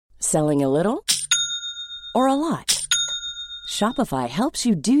Selling a little or a lot? Shopify helps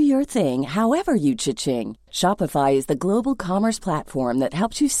you do your thing however you cha-ching. Shopify is the global commerce platform that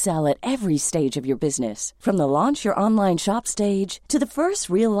helps you sell at every stage of your business. From the launch your online shop stage to the first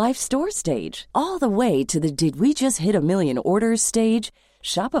real-life store stage, all the way to the did we just hit a million orders stage.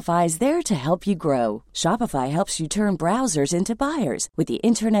 Shopify is there to help you grow. Shopify helps you turn browsers into buyers with the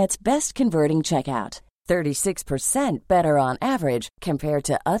internet's best converting checkout. 36% better on average compared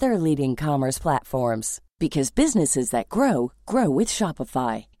to other leading commerce platforms. Because businesses that grow, grow with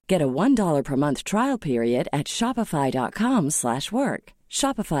Shopify. Get a $1 per month trial period at shopify.com/work.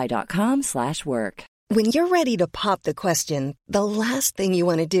 Shopify.com/work. When you're ready to pop the question, the last thing you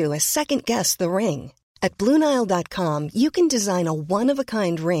want to do is second-guess the ring. At BlueNile.com, you can design a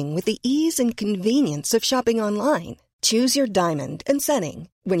one-of-a-kind ring with the ease and convenience of shopping online. Choose your diamond and setting.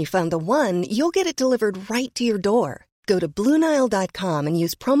 When you find the one, you'll get it delivered right to your door. Go to BlueNile.com and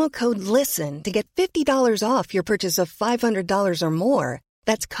use promo code LISTEN to get $50 off your purchase of $500 or more.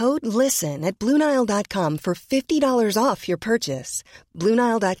 That's code LISTEN at BlueNile.com for $50 off your purchase.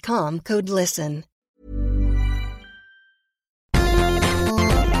 BlueNile.com, code LISTEN.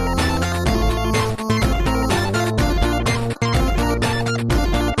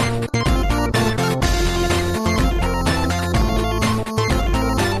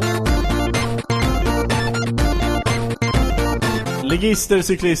 Ligister,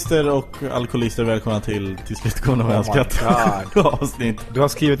 cyklister och alkoholister, välkomna till slut kommer de här avsnitt. Du har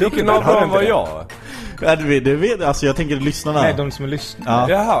skrivit upp vilken av dem var jag? Det vet, alltså jag tänker lyssnarna. Nej, de som är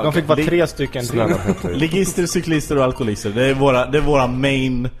lyssnare. Ja. De fick vara 3 stycken. Ligister, cyklister och alkoholister. Det är våra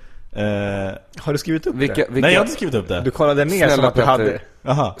main. Har du skrivit upp det? Nej, jag har inte skrivit upp det. Du kollade ner snälla som att du hade.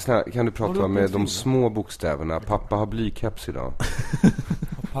 Aha. Snälla, kan du prata med de små bokstäverna? Pappa har blycaps idag.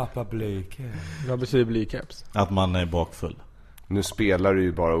 Pappa blycaps. Vad betyder blycaps? Att man är bakfull. Nu spelar du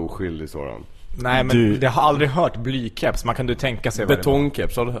ju bara oskyldig, Soran. Nej, men det har aldrig hört blycaps. Man kan du tänka sig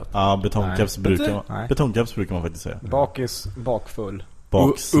betongcaps, har du hört? Ja, betongcaps brukar man faktiskt säga. Bakis, bakfull.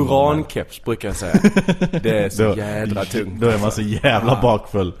 Urancaps brukar jag säga. Det är så jädra tungt. Då är man så jävla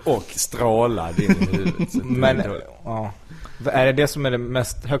bakfull. Och strålad in i huvudet. Men ja. Är det som är det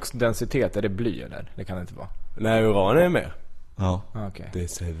mest högst densitet? Är det bly eller? Det kan det inte vara. Nej, uran är med. Ja. Okay. Det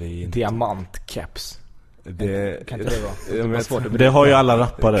ser vi inte. Diamantcaps. Det kan inte det vara. Det har ju alla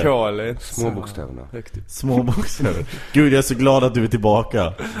rappare. Små bokstäverna. Små bokstäver. Gud, jag är så glad att du är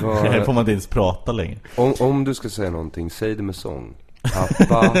tillbaka. Här får man inte ens prata längre. Om du ska säga någonting, säg det med sång.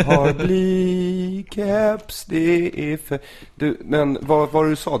 Pappa har blycaps, det är för... Men vad var det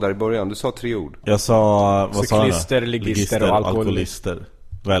du sa där i början? Du sa 3 ord. Jag sa, vad cyklister, ligister och alkoholister.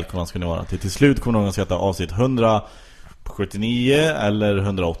 Välkomna ska ni vara. Till slut kommer någon skatta avsnitt 179 eller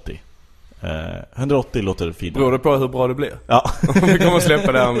 180. 180 låter fint. Beror det på hur bra det blir? Ja. Vi kommer att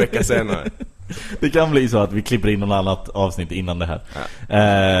släppa det här en vecka senare. Det kan bli så att vi klipper in något annat avsnitt innan det här.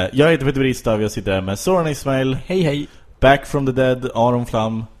 Jag heter Peter Bristav, jag sitter här med Soran Ismail. Hej hej. Back from the dead, Aron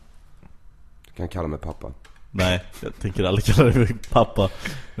Flam. Du kan kalla mig pappa. Nej, jag tänker aldrig kalla dig pappa.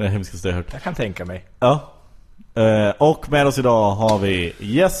 Det är det hemskaste jag hört. Jag kan tänka mig. Ja. Och med oss idag har vi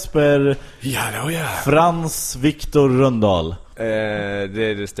Jesper Frans Viktor Röndahl.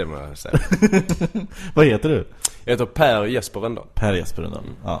 Det stämmer jag säger. Vad heter du? Jag heter Per Jesper Röndahl. Per Jesper Röndahl.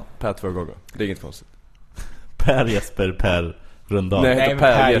 Ja. Per 2 gånger. Det är inget konstigt. Per Jesper Per Röndahl. Nej, jag heter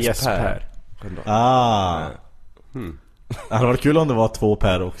Per Jesper Röndahl. Det hade varit kul om det var 2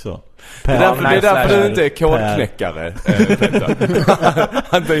 Per också. Det är därför du inte är kodknäckare.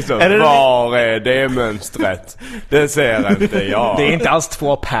 Han tänkte så, var är det mönstret? Det ser inte jag. Det är inte alls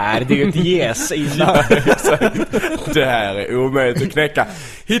 2 Per, det är ju ett yes innan. Det här är omöjligt att knäcka.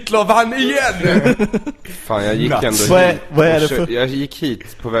 Hitler vann igen. Fan, jag gick ändå hit. Jag gick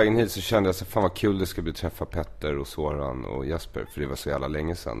hit, på vägen hit så kände jag så fan vad kul det ska bli träffa Petter och Soran och Jesper, för det var så jävla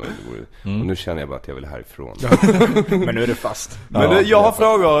länge sedan och nu känner jag bara att jag vill härifrån. Men nu är det fast. Men jag har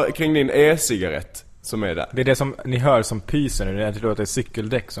frågor kring din e-cigarett som är där. Det är det som ni hör som pyser nu. Jag tror att det är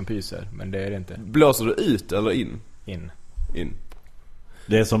cykeldäck som pyser, men det är det inte. Blåser du ut eller in? In.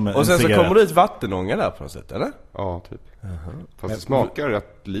 Det är som och sen så kommer det ut vattenånga där på något sätt, eller? Ja, typ. Fast det smakar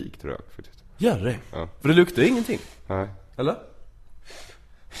rätt likt rök faktiskt. Gör det? Ja. För det luktar ingenting. Nej. Eller?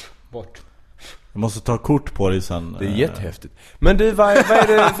 Bort. Du måste ta kort på det sen. Det är jättehäftigt. Men du, vad är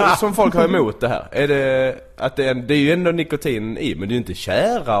det som folk har emot det här? Är det att det är ju ändå nikotin i, men det är ju inte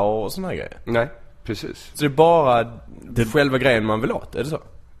tjära och såna här grejer. Nej, precis. Så det är bara själva grejen man vill åt, är det så?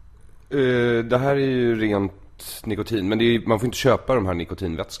 Det här är ju rent nikotin, men det är, man får inte köpa de här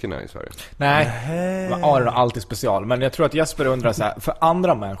nikotinvätskorna i Sverige. Nej, Aron är alltid special. Men jag tror att Jesper undrar så här, för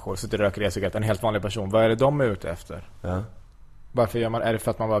andra människor så röker e-cigarett, en helt vanlig person, vad är det de är ute efter? Ja. Varför gör man? Är det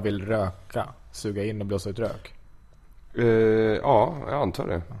för att man bara vill röka? Suga in och blåsa ut rök? Ja, jag antar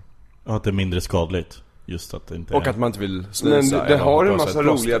det. Och att det är mindre skadligt. Just att det inte och är... att man inte vill snusa. Men det har en massa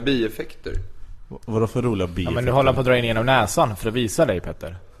roliga bieffekter. Vadå för roliga bieffekter? Men nu håller han på att dra in genom näsan för att visa dig,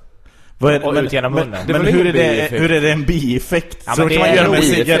 Petter. Och ut genom munnen. Men hur är det en bieffekt? Ja, så kan man göra med en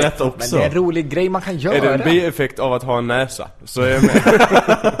cigarett också. Men det är en rolig grej man kan göra. Är det en bieffekt av att ha en näsa? Så är jag med.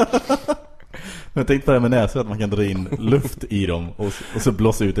 Jag tänkte på det med näsan, att man kan dra in luft i dem och så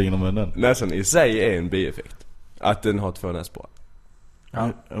blåsa ut det genom munnen. Näsan i sig är en bieffekt. Att den har 2 näsborrar. Ja.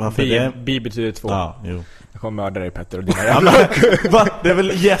 Varför bi betyder 2. Ja, jo. Jag kommer mörda dig, Petter, och dina jävla... Va? Det är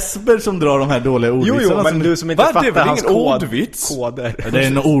väl Jesper som drar de här dåliga ordvitsarna? Jo, men du som inte fattar det är väl hans ingen ordvits? koder. Det är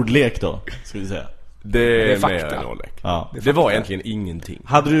en ordlek då, ska vi säga. Det är fakta. mer en ordlek. Ja. Det var egentligen ingenting.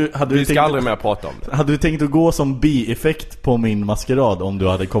 Vi ska aldrig mer prata om det. Hade du tänkt att gå som bieffekt på min maskerad om du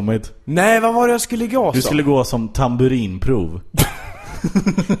hade kommit? Nej, vad var det jag skulle gå som? Du skulle gå som tamburinprov.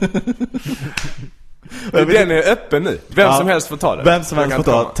 Den är öppen nu. Vem som helst får ta det. Vem som helst får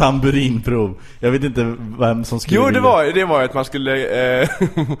ta tamburinprov. Jag vet inte vem som skulle. Jo, det var att man skulle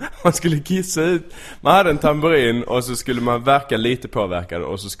man skulle kissa ut. Man hade en tamburin och så skulle man verka lite påverkad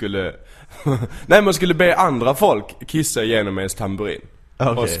och så skulle nej, man skulle be andra folk kissa igenom ens tamburin.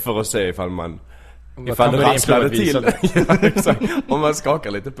 Okay. För att se ifall det rasslade till. Ja, exakt. Om man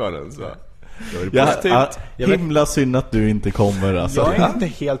skakar lite på den så. Himla synd att du inte kommer alltså. Jag är inte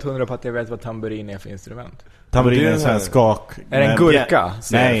helt 100 på att jag vet vad tamburin är för instrument. Tamburin är en sån här skak. Är det en gurka?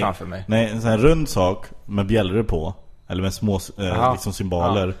 Nej, framför mig. Nej, en sån här rund sak med bjällror på. Eller med små liksom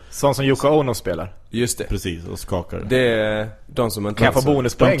symboler. Ja. Sån som Yoko Ono spelar. Just det. Precis, och skakar. Det är de som inte kan jag få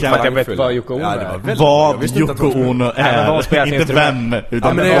bonuspoäng för att jag vet vad Yoko Ono är. Vad Yoko Ono är. Inte vem.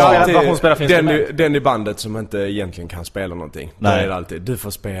 Utan men det är alltid vad hon spelar för instrument. Den i bandet som inte egentligen kan spela någonting. Nej. Det är alltid, du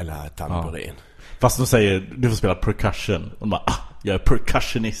får spela tamburin. Ja. Fast de säger, du får spela percussion. Och de bara, jag är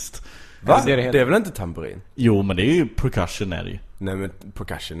percussionist. Va? Det är väl inte tamburin? Jo, men det är ju percussion är det ju. Nej, men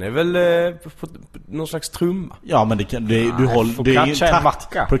percussion är väl någon slags trumma. Ja, men du håller, det är ju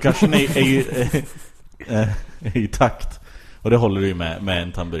takt. Percussion är ju takt. Och det håller du ju med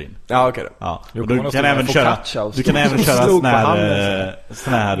en tamburin. Ja, okej då. Ja. Och du kan även köra såna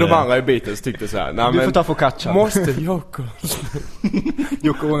här de andra i Beatles tyckte så här. Du får ta focaccia. Måste Yoko.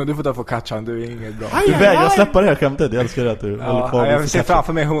 Yoko Ono, du får ta focaccia. Du är inget bra. Du vägrar släppa det här skämtet. Jag älskar det att du håller kvar. Jag ser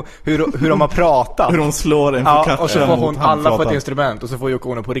framför mig hur de har pratat. Hur de slår en focaccia. Och så får hon alla på ett instrument. Och så får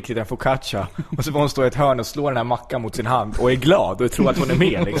Yoko Ono på riktigt en focaccia. Och så får hon stå i ett hörn och slå den här mackan mot sin hand. Och är glad och tror att hon är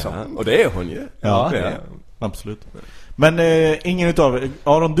med liksom. Och det är hon ju. Ja, det är. Absolut. Men ingen utav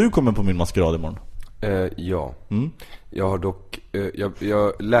Aron, du kommer på min maskerad imorgon. Ja. Jag har dock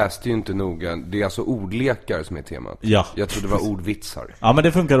jag läste ju inte noga. Det är alltså ordlekar som är temat. Ja. Jag trodde det var ordvitsar. Ja, men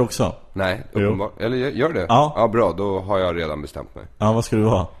det funkar också. Nej, uppenbart. Eller gör det? Ja, bra, då har jag redan bestämt mig. Ja, vad ska du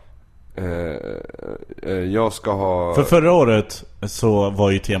ha? Jag ska ha... För förra året så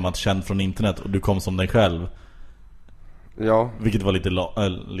var ju temat känd från internet och du kom som dig själv. Ja. Vilket var lite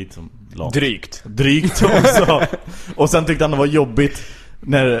Drygt också. Och sen tyckte han det var jobbigt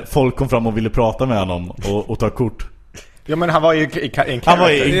när folk kom fram och ville prata med honom och ta kort. Ja, men han var ju en karaktär. Han var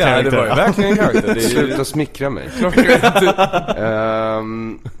ju en karaktär. Ja, det var ju verkligen en karaktär. Sluta smickra mig.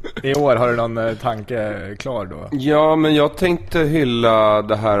 I år har du någon tanke klar då? Ja, men jag tänkte hylla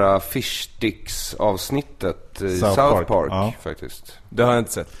det här Fish Sticks avsnittet i South Park faktiskt. Det har jag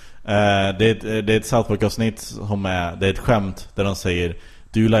inte sett. Det är ett South Park-avsnitt som det är ett skämt där de säger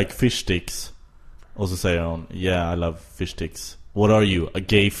Do you like fish sticks? Och så säger hon Yeah, I love fish sticks. What are you? A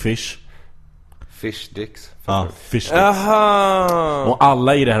gay fish? Fish sticks? Ja, fish sticks. Aha. Och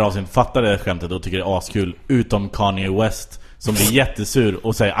alla i det här avsnittet fattar det skämtet och tycker det är askul. Utom Kanye West som blir jättesur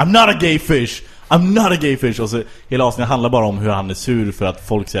och säger I'm not a gay fish! I'm not a gay fish. Och så hela avsnittet handlar bara om hur han är sur för att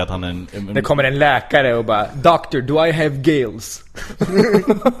folk säger att han är en... Det kommer en läkare och bara Doctor, do I have gills?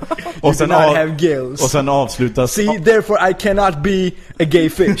 och sen have gills. Och sen avslutas... See, therefore I cannot be a gay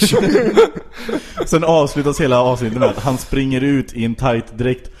fish. Sen avslutas hela avsnittet med att han springer ut i en tight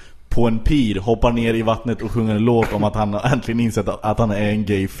dräkt på en pir, hoppar ner i vattnet och sjunger en låt om att han äntligen insett att han är en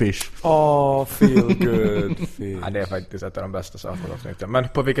gay fish. Feel good fish. Ja, det är faktiskt ett av de bästa avsnitten. Men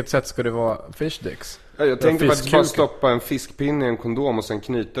på vilket sätt ska det vara fish dicks? Ja, jag tänkte faktiskt bara stoppa en fiskpinne i en kondom och sen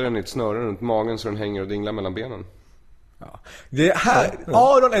knyta den i ett snöre runt magen så den hänger och dinglar mellan benen. Ja. Det här,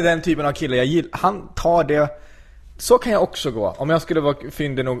 Aron är den typen av kille jag gillar. Han tar det Så kan jag också gå. Om jag skulle vara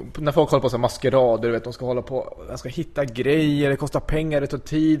fyndig nog, när folk håller på så här maskerader, du vet, de ska hålla på, jag ska hitta grejer, det kostar pengar, det tar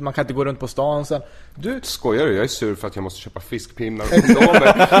tid, man kan inte gå runt på stan sen. Du skojar du? Jag är sur för att jag måste köpa fiskpinnar och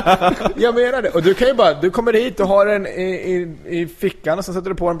kondomer. Jag menar det. Och du kan ju bara, du kommer hit och har den i fickan och sen sätter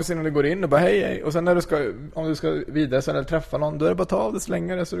du på den precis när du går in och bara hej. Och sen när du ska, om du ska vidare sen eller träffa någon, då är det bara att ta av det,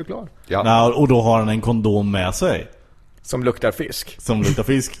 slänga det så är du klar. Ja. Ja, och då har han en kondom med sig. Som luktar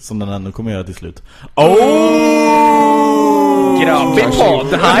fisk. Som den ändå kommer göra till slut. Grabbig podd,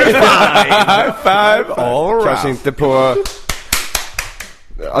 high five! All right. Kanske inte på...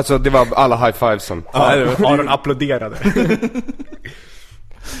 Alltså det var alla high fivesen. Aron applåderade.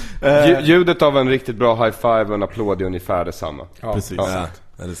 Ljudet av en riktigt bra high five och en applåd är ungefär detsamma. Ja, precis. Ja,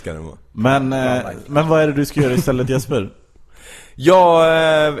 det ska det vara. Men vad är det du ska göra istället, Jesper?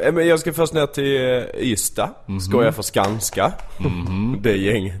 Jag ska först ner till Ystad. Ska jag för Skanska. Det är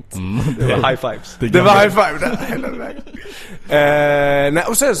gänget. Det var high fives. Det var high five där hela vägen. Nej,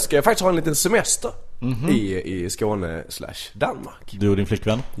 och sen ska jag faktiskt ha en liten semester i Skåne/Danmark. Du och din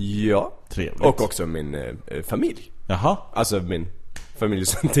flickvän? Ja. Trevligt. Och också min familj. Jaha. Alltså min familj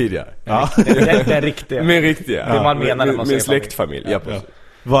sen tidigare. Ja. Den riktiga. Min riktiga. Det man menar när man säger min släktfamilj. Ja.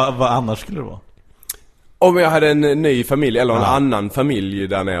 Vad annars skulle det vara? Om jag hade en ny familj eller en annan familj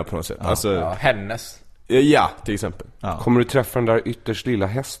där nere på något sätt. Alltså, hennes. Ja, till exempel. Kommer du träffa den där ytterst lilla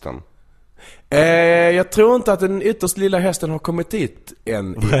hästen? Jag tror inte att den ytterst lilla hästen har kommit hit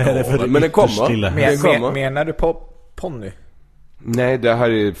än. Vad är det för men den kommer. Menar du på ponny? Nej, det här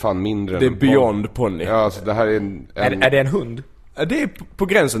är fan mindre. Det är beyond ponny. Ja, alltså det här är en... Är det en hund? Det är på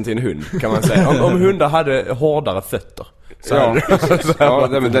gränsen till en hund, kan man säga. Om hundar hade hårdare fötter.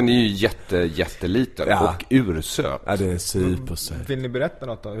 Men den är ju jätteliten och ursöt. Ja, det är supersöt. Vill ni berätta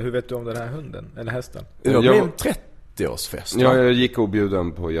något om? Hur vet du om den här hunden eller hästen? Det blev en 30-årsfest. Ja, jag gick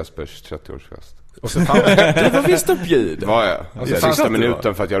objuden på Jespers 30-årsfest. Och så fanns det var visst uppbjuden. Var jag? Sista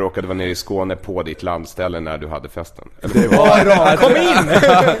minuten för att jag råkade vara nere i Skåne på ditt landställe när du hade festen. Det var kom in!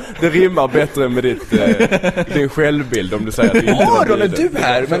 Det rimmar bättre med din självbild om du säger att det inte var Ron, är du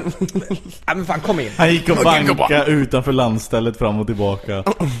här? Men fan, kom in. Han gick och bankade utanför landstället fram och tillbaka.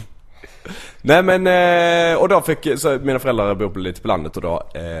 Nej men, och då fick, så mina föräldrar bor lite på landet och då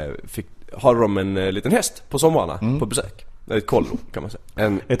har de en liten häst på sommarna på besök. Ett kollo kan man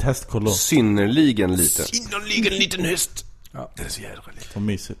säga. Ett hästkollo. Synnerligen liten häst. Ja. Det är så jävla lite. Så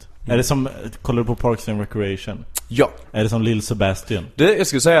mysigt. Är det som, kollar du på Parks and Recreation? Ja. Är det som Lil Sebastian? Jag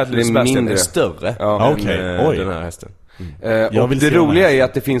skulle säga att Lil Sebastian är större än den här hästen. Och det roliga är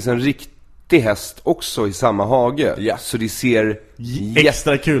att det finns en riktig häst också i samma hage. Ja. Så det ser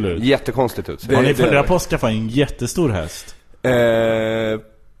extra kul ut. Jättekonstigt ut. Har ni funderat på att skaffa en jättestor häst?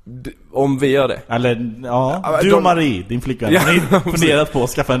 Om vi gör det. Eller, du och Marie, din flickvän. Har ni funderat på att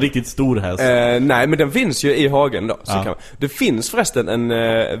skaffa en riktigt stor häst? Nej, men den finns ju i hagen då. Så det finns förresten en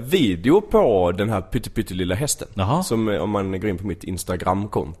video på den här pyttelilla hästen. Som om man går in på mitt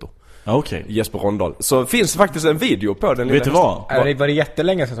Instagram-konto. Okej. Jesper Rondahl. Så finns det faktiskt en video på den lilla hästen. Vet du vad? Var det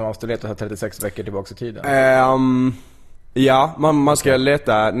jättelänge sedan som man måste leta 36 veckor tillbaka i tiden? Ja, man ska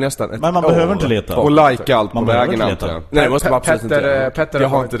leta nästan ett Men man behöver inte leta. Och like allt på vägen antar. Nej, det måste man absolut inte. Petter jag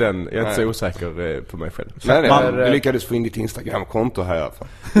har inte den. Jag är inte så osäker på mig själv. Nej, du lyckades få in ditt Instagram-konto här i alla fall.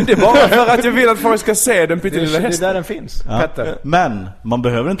 Det är bara för att jag vill att folk ska se den pyttelilla hästen. Det är där den finns, Petter. Men man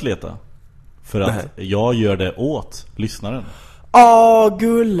behöver inte leta. För att jag gör det åt lyssnaren.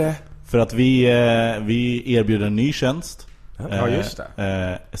 Gulle. För att vi erbjuder en ny tjänst. Ja, just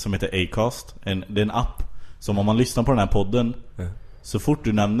det. Som heter Acast. Det är en app. Som om man lyssnar på den här podden, så fort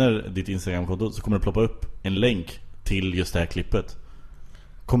du nämner ditt Instagram-konto så kommer det ploppa upp en länk till just det här klippet.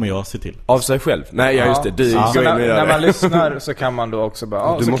 Kommer jag se till. Av sig själv? Nej, just det. När man lyssnar så kan man då också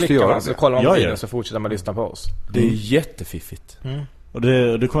bara, du så måste klickar göra man, så kollar man på videon så fortsätter man lyssna på oss. Det är jättefiffigt. Och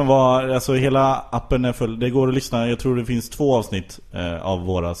det kommer vara, alltså hela appen är full. Det går att lyssna, jag tror det finns 2 avsnitt av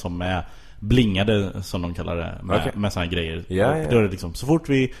våra som är blingade, som de kallar det, med såna här grejer. Ja. Då är det liksom, så fort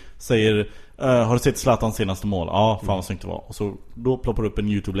vi säger har du sett Zlatans senaste mål? Ja, fan vad snyggt det var. Och så då ploppar upp en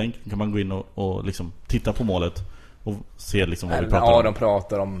YouTube-länk. Kan man gå in och liksom titta på målet och se liksom vad vi pratar om. Ja, de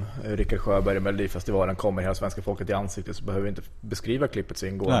pratar om Rickard Sjöberg i Melodifestivalen, kommer hela svenska folket i ansiktet, så behöver vi inte beskriva klippet så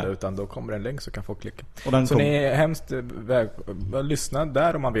ingående, utan då kommer en länk så kan folk klicka. Så ni är hemskt lyssna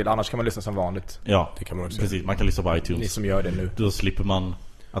där om man vill, annars kan man lyssna som vanligt. Ja, det kan man också. Precis, man kan lyssna på iTunes. Ni som gör det nu. Då slipper man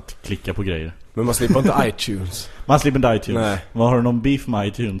att klicka på grejer. Men man slipper inte iTunes. Man slipper inte iTunes. Nej. Vad har du någon beef med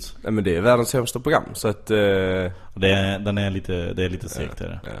iTunes? Nej, men det är världens sämsta program, så att det är lite segt det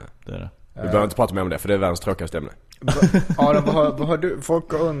är det. Vi behöver inte prata mer om det, för det är världens tråkigaste ämne. Vad har du?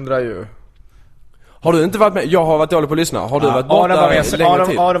 Folk undrar ju. Har du inte varit med? Jag har varit dålig på att lyssna. Har du varit borta länge tid?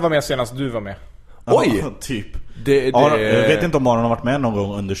 Aron var med senast du var med. Oj! Typ. Jag vet inte om Aron har varit med någon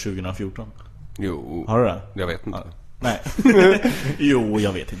gång under 2014. Jo. Har du det? Jag vet inte. Nej. Jo,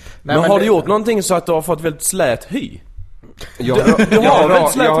 jag vet inte. Men har du gjort någonting så att du har fått väldigt slät hy? Jag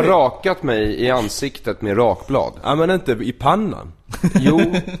har rakat mig i ansiktet med rakblad. Ja, men inte i pannan. Jo,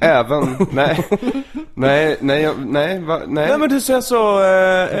 även. Nej, men du ser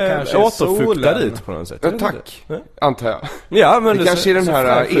så återfuktad ut på något sätt. Ja, tack, antar jag. Ja, men det kanske är den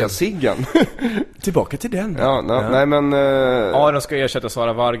här e-ciggen. Tillbaka till den. Nej, men... de ska ersätta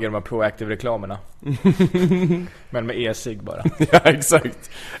Sara Varger med proaktiv-reklamerna. Men med e-cigg bara. Ja, exakt.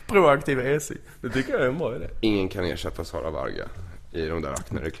 Proaktiv e-cigg. Det tycker jag är en bra idé. Ingen kan ersätta Sara Varger i de där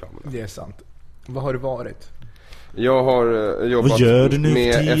Acne-reklamerna. Det är sant. Vad har du varit? Jag har jobbat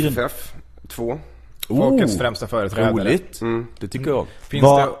med FF2. Folkets främsta företrädare. Roligt. Det tycker jag.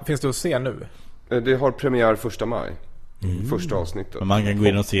 Finns det att se nu? Det har premiär 1 maj. Första avsnittet. Men man kan gå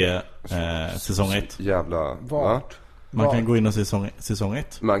in och se säsong 1. Jävla... Vart? Man kan gå in och se säsong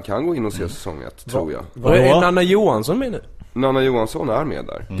 1. Man kan gå in och se säsong 1, tror jag. Vad är Nanna Johansson med nu? Nanna Johansson är med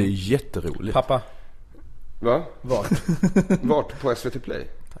där. Det är jätteroligt. Pappa. Va? Vart? På SVT Play?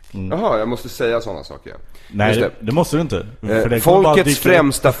 Jaha, jag måste säga sådana saker. Nej, det måste du inte. Folkets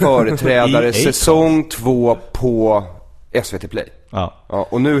främsta företrädare säsong 2 på SVT Play. Ja,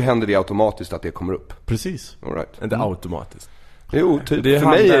 och nu händer det automatiskt att det kommer upp. Precis. All right. Inte automatiskt. Jo, typ. Det är för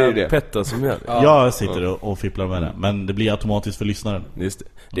mig är det Petter som gör det. Jag sitter och fipplar med det. Men det blir automatiskt för lyssnaren. Just det.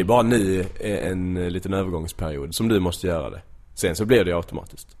 Det är bara nu en liten övergångsperiod som du måste göra det. Sen så blir det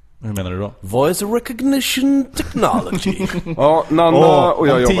automatiskt. Hur menar du då? Voice recognition technology. Ja, Nanna och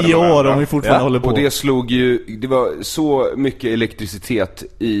jag jobbade 10 år om vi fortfarande håller på. Och det slog ju, det var så mycket elektricitet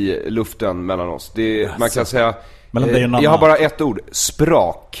i luften mellan oss. Man kan säga, jag har bara ett ord,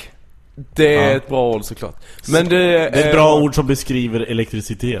 sprak. Det är ett bra ord såklart. Men det är ett bra ord som beskriver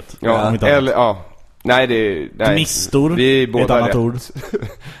elektricitet. Gnistor, vi är båda ett annat rätt. Ord.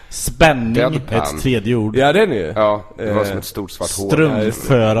 Spänning, ett tredje ord. Ja, det är ni. Ja, det var som ett stort svart hår.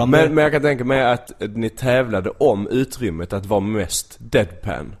 Strömförande. Men jag kan tänka mig att ni tävlade om utrymmet att vara mest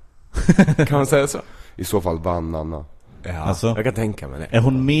deadpan. Kan man säga så? I så fall vann Nanna. Ja, alltså, jag kan tänka mig det. Är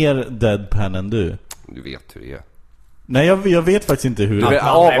hon mer deadpan än du? Du vet hur det är. Nej, jag vet faktiskt inte hur.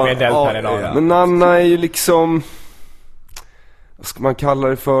 Men Nanna är ju liksom, vad ska man kalla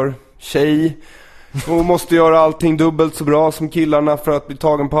det för? Tjej. Hon måste göra allting dubbelt så bra som killarna för att bli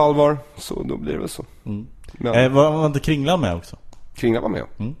tagen på allvar. Så då blir det väl så. Var inte Kringlan med också? Kringlan var med.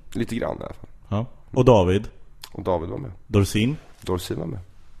 Lite grann i alla fall. Ja. Och David? Och David var med. Dorsin var med.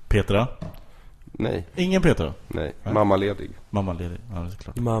 Petra? Nej. Ingen Petra? Nej. Mamma ledig. Ja, det är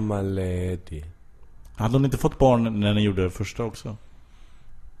klart. Mamma ledig. Hade hon inte fått barn när ni gjorde det första också?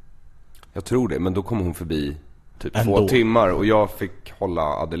 Jag tror det, men då kom hon förbi typ 2 timmar och jag fick hålla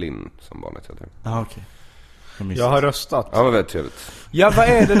Adeline som barnet. Okej. Jag har röstat. Ja, vad väldigt trevligt. Ja, vad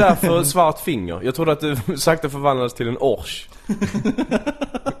är det där för svart finger? Jag trodde att det sakta förvandlades till en ors.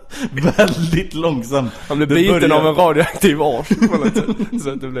 Väldigt långsamt. Han blev biten av en radioaktiv ors. Så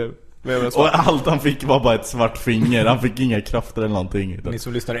att det blev... Och allt han fick var bara ett svart finger. Han fick inga krafter eller någonting. Ni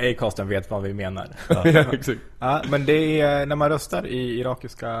som lyssnar i Acasten vet vad vi menar. Ja, exakt. Ja, men det är när man röstar i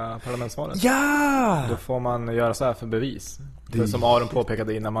irakiska parlamentsvalet. Ja! Då får man göra så här för bevis. För som Aron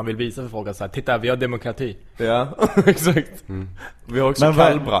påpekade innan, man vill visa för folk att så här, titta, vi har demokrati. Ja, exakt. Vi har också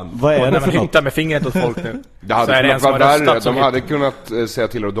kallbrand. Vad är det för något? Hinta med fingret åt folk nu. Det hade kunnat vara värre. De hade kunnat säga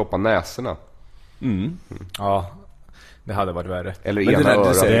till att doppa näsorna. Ja. Det hade varit värre. Eller ena örat.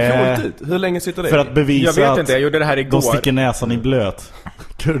 Det ser coolt ut. Hur länge sitter det? För att bevisa jag vet inte, jag gjorde det här igår. De sticker näsan i blöt.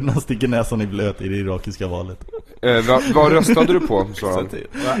 Kurderna sticker näsan i blöt i det irakiska valet. Vad röstade du på?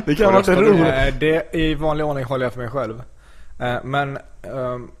 Det kan vara roligt. Det i vanlig ordning håller jag för mig själv. Men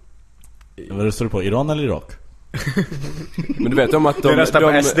vad röstade du på? Iran eller Irak? Men du vet om att de röstar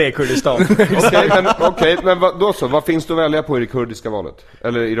på SD Kurdistan. Okej, men då så. Vad finns det att välja på i det kurdiska valet?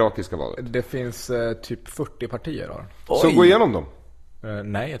 Eller irakiska valet? Det finns typ 40 partier då. Så gå igenom dem.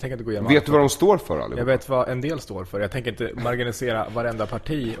 Nej, jag tänker inte gå igenom. Vet du vad de står för allihopa? Jag vet vad en del står för. Jag tänker inte marginalisera varenda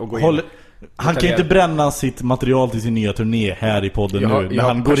parti och gå in. Han kan inte bränna sitt material till sin nya turné här i podden nu. Men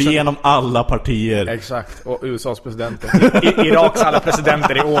han går igenom alla partier. Exakt, och USAs presidenter. Iraks alla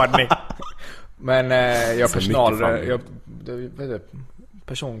presidenter i ordning. Men jag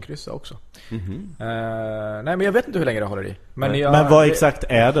personkryssa också. Nej, men jag vet inte hur länge det håller i. Men vad exakt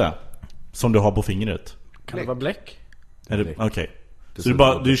är det som du har på fingret? Kan det vara bläck? Okej.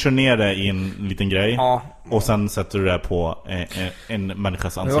 Så du kör ner det i en liten grej. Ja. Och sen sätter du det på en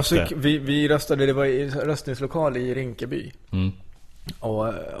människas ansikte. Vi röstade, det var i röstningslokal i Rinkeby.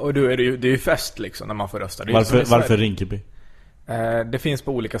 Och då är det är ju fest liksom när man får rösta. Varför Rinkeby? Det finns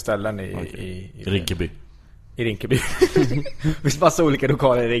på olika ställen i Rinkeby. I Rinkeby. Det finns massa olika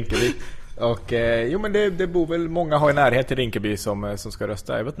lokaler i Rinkeby. Och jo, men det bor väl många har i närhet till Rinkeby som ska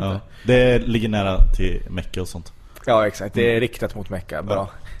rösta, jag vet inte. Det ligger nära till Mecka och sånt. Ja, exakt. Det är riktat mot Mecka. Bra.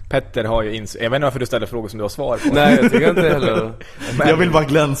 Petter har ju jag vet inte varför du ställer frågor som du har svar på. Nej, jag tycker inte heller. Men, jag vill bara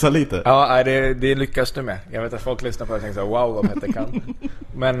glänsa lite. Ja, det lyckas du med. Jag vet att folk lyssnar på det och tänker så här, wow, vad Petter kan.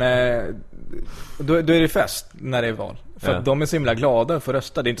 Men då är det fest när det är val. För att de är så himla glada för att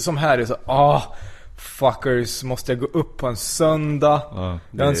rösta. Det är inte som här, det är så, fuckers, måste jag gå upp på en söndag?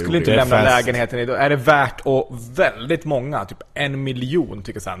 Jag skulle inte lämna lägenheten idag. Är det värt? Och väldigt många, typ 1 miljon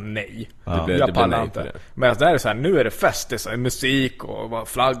tycker såhär nej. Jag pallar inte. Men där är det så här, nu är det fest. Det är så här, musik och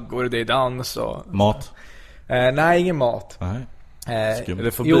flaggor, det är dans och... Mat? Nej, ingen mat. Nej. Det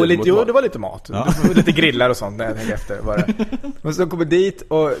var lite mat. Lite grillar och sånt när jag tänker efter. Bara. Men så kommer dit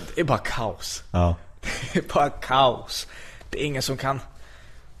och det är bara kaos. Ja. Det är bara kaos. Det är ingen som kan...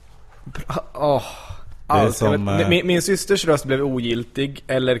 Min systers röst blev ogiltig.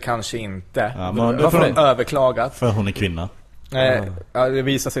 Eller kanske inte. Varför hon överklagat? För hon är kvinna. Det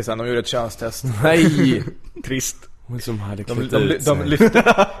visar sig sen. De gjorde ett könstest. Nej. Trist. Som hade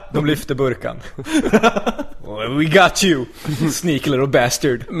de lyfte burkan. We got you, sneaky little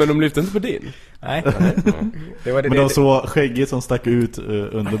bastard. Men de lyfte inte på din. Nej. Men de så skäggigt som stack ut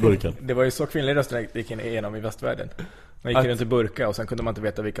under burkan. Det var ju så kvinnliga röster gick igenom i västvärlden. Man gick runt i burka och sen kunde man inte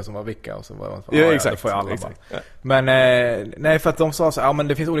veta vilka som var vilka och så var man exakt. Får alla exakt. Ja. Men nej, för att de sa så men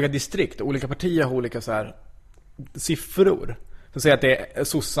det finns olika distrikt, olika partier har olika så här siffror. Så säger att det är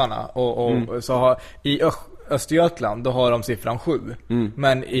sossarna och så har i Östergötland då har de siffran 7.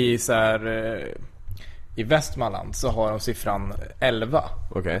 Men i så här i Västmanland så har de siffran 11.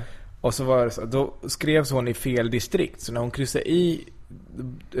 Okej. Och så var det så, då skrevs hon i fel distrikt. Så när hon kryssade i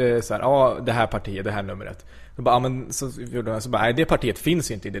så här, det här partiet, det här numret. Så bara, nej, det partiet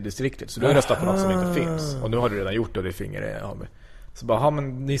finns inte i det distriktet. Så du har röstat på något som inte finns. Och nu har du redan gjort det och det fingret har vi. Så bara,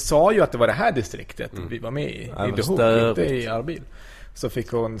 men ni sa ju att det var det här distriktet vi var med i. Inte i Arbil.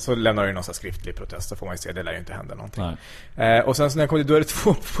 Så lämnar hon någon sån skriftlig protest. Så får man ju se, det lär ju inte hända någonting. Och sen så när jag kom dit, då är det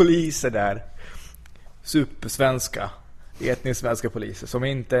 2 poliser där. Supersvenska, etniskt svenska poliser som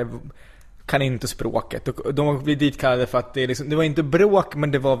inte kan inte språket. De blir ditkallade för att det var inte bråk,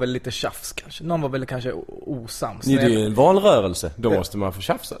 men det var väl lite tjafs kanske. Någon var väl kanske osams. Det är ju en valrörelse, då måste man få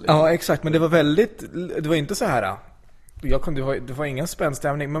tjafsa lite. Ja, exakt, men det var inte så här. Det var ingen spänd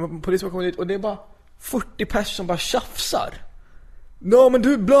stämning, men polisen kom dit och det är bara 40 personer som bara tjafsar. Men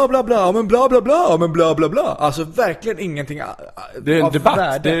du bla bla bla, men bla bla bla, men bla bla bla. Alltså verkligen ingenting. Det är en debatt.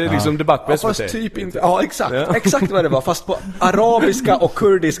 Värde. Det är liksom debatt på SVT. Fast typ inte. Ja, exakt. Exakt vad det var, fast på arabiska och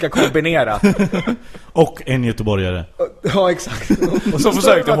kurdiska kombinerat. Och en göteborgare. Ja, exakt. Och så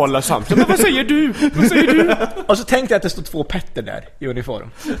försökte hålla samtal. Men vad säger du? Vad säger du? Och så tänkte jag att det stod 2 Petter där i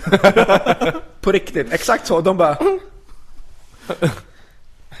uniform. På riktigt. Exakt så. De bara...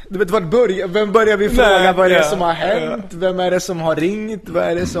 Du vet vem börjar vi fråga? Vad är det som har hänt? Vem är det som har ringt? Vad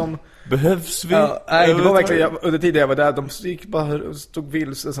är det som... Behövs vi? Nej, det var verkligen... Under tiden jag var där, de gick bara, stod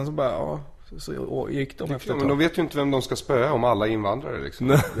vilse. Sen så bara, så gick de efter. Men de vet ju inte vem de ska spöa om alla invandrare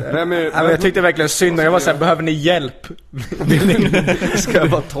liksom. Jag tyckte verkligen synd. Och jag var såhär, behöver ni hjälp? Ska jag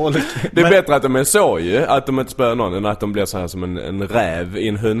vara tolk? Det är bättre att de är så ju, att de inte spöar någon, än att de blir så här som en räv i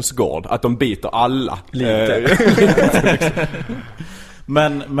en hönsgård. Att de biter alla. Lite.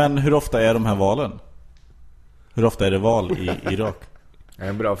 Men hur ofta är de här valen? Hur ofta är det val i Irak? Det är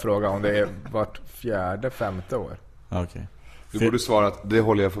en bra fråga, om det är vart 4-5 år. Okej. Du borde svara att det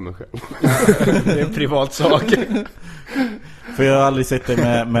håller jag för mig själv. Det är en privat sak. För jag har aldrig sett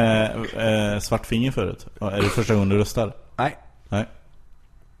dig med svartfinger förut. Är det första gången du röstar? Nej.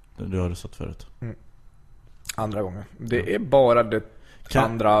 Du har röstat förut. Andra gången. Det är bara det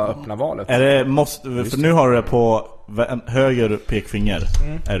andra öppna valet. Är det för nu har du det på höger pekfinger.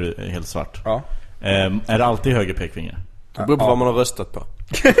 Är du helt svart. Ja. Är det alltid höger pekfinger? Det beror på vad man har röstat på.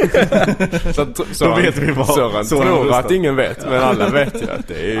 Då vet vi vad Sören tror att ingen vet. Men alla vet ju att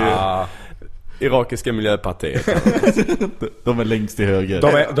det är ju irakiska miljöpartiet. De är längst till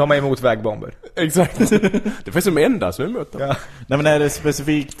höger. De är emot vägbomber. Exakt. Det finns som enda som är emot dem. Nej, men är det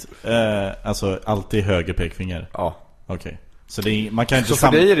specifikt alltså alltid höger pekfinger? Ja. Okej. Så man kan inte så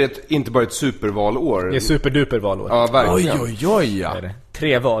för dig är det inte bara ett supervalår? Det är superduper valår. Ja, verkligen. Oj. Ja.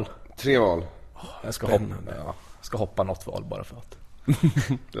 3 val. 3 val. Jag ska hoppa något val bara för att.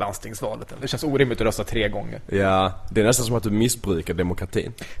 Landstingsvalet. Det känns orimligt att rösta 3 gånger. Ja, det är nästan som att du missbrukar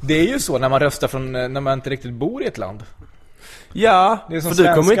demokratin. Det är ju så när man röstar när man inte riktigt bor i ett land. Ja, det är som för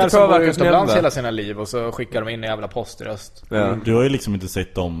du kommer inte påverka utomlands hela sina liv och så skickar de in en jävla poströst. Du har ju liksom inte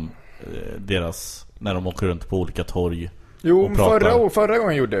sett dem deras när de åker runt på olika torg. Jo, förra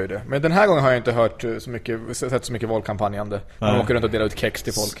gången gjorde jag det. Men den här gången har jag inte hört sett så mycket valkampanjande. Man åker runt och delar ut kex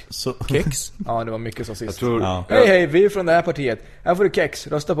till folk. Kex? Ja, det var mycket så sist. Hej, vi är från det här partiet. Här får du kex,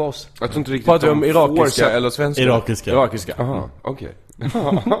 rösta på oss. Jag tror inte riktigt. Pratar du om irakiska eller svenska? Irakiska. Aha, okej.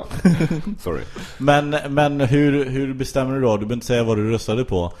 Sorry. Men hur bestämmer du då? Du behöver inte säga vad du röstade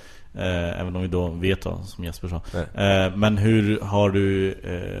på. Även om vi då vet då, som Jesper sa. Men hur har du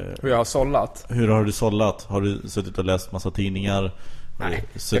hur jag har sållat? Hur har du sållat? Har du suttit och läst massa tidningar? Nej,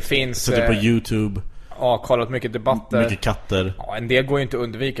 det finns suttit på YouTube? Ja, kollat mycket debatter. Mycket katter. Ja, en del går ju inte att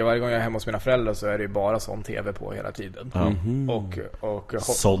undvika. Varje gång jag är hemma hos mina föräldrar så är det ju bara sån tv på hela tiden. Och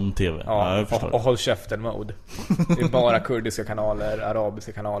sån tv. Ja, jag förstår. Och håll käften mode. Det är bara kurdiska kanaler,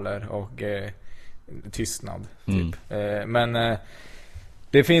 arabiska kanaler och tystnad typ. Men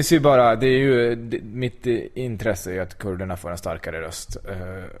det finns ju bara, det är ju mitt intresse är att kurderna får en starkare röst.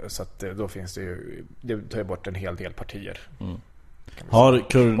 Så att då finns det ju, det tar ju bort en hel del partier. Har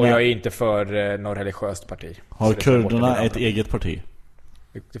kurderna, och jag är inte för något religiöst parti. Har kurderna ett eget parti?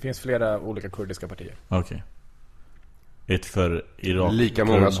 Det finns flera olika kurdiska partier. Okej. Ett för Irak. Lika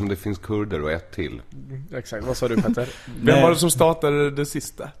många som det finns kurder och ett till. Exakt, vad sa du Petter? Vem var det som startade det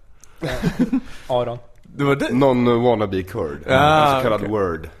sista? Aron. Det var det? Någon wannabe kurd. En så kallad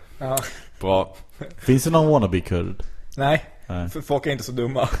word. Ja. Bra. Finns det någon wannabe kurd? Nej. För folk är inte så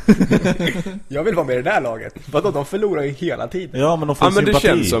dumma. Jag vill vara med i det där laget. Vadå, de förlorar ju hela tiden. Ja, men de får sympati. Det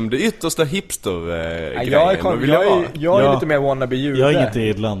känns som det yttersta hipster-grejen. Jag är lite mer wannabe-jude. Jag är inget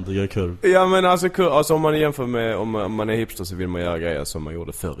eget land, jag är kurd. Ja, men alltså om man jämför med om man är hipster så vill man göra grejer som man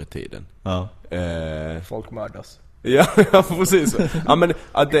gjorde förr i tiden. Ja. Folk mördas. Ja, precis. Ja, men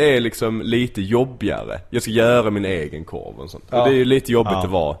att det är liksom lite jobbigare. Jag ska göra min egen korv och sånt. Och det är ju lite jobbigt att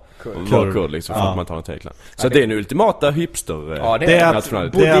vara kurd liksom, för att man tar något helt land. Så det är en ultimata hipster. Ja, det är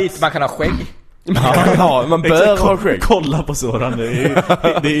att bo dit, man kan ha skägg. Ja, man bör ha skägg. Kolla på sådan. Det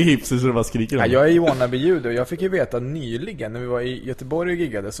är hipster så det bara skriker om. Ja, jag är ju wannabe-jude och jag fick ju veta nyligen när vi var i Göteborg och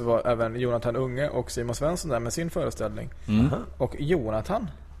giggade så var även Jonathan Unge och Simon Svensson där med sin föreställning. Och Jonathan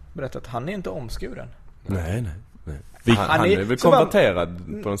berättade att han är inte omskuren. Nej. Han är väl konverterad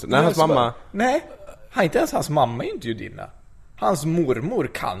på något sätt. Nej, hans mamma. Nej, inte ens hans mamma är inte judinna. Hans mormor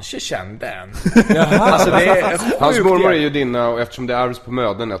kanske kände en. Alltså hans mormor är judinna och eftersom det ärvs på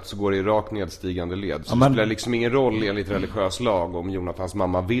mödernet så går det i rakt nedstigande led. Så det spelar liksom ingen roll enligt religiös lag om Jonathans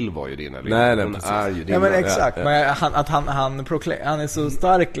mamma vill vara judinna eller nej, hon är judinna. Ja, men exakt. Ja. Men han är så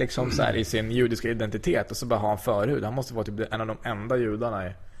stark liksom så här, i sin judiska identitet och så bara har han förhud. Han måste vara typ en av de enda judarna i.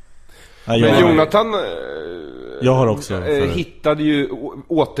 Men Jonathan jag har också hittade ju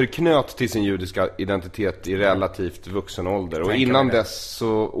återknöt till sin judiska identitet i relativt vuxen ålder. Och innan dess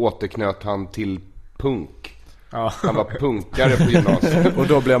så återknöt han till punk. Han var punkare på gymnasiet. Och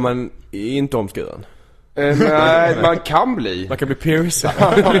då blir man inte omskuren. Nej, man kan bli. Man kan bli piercing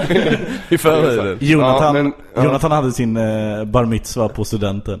i förhuden. Jonathan hade sin bar mitzvah på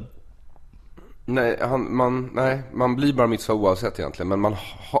studenten. Nej, man blir bar mitzvah oavsett egentligen. Men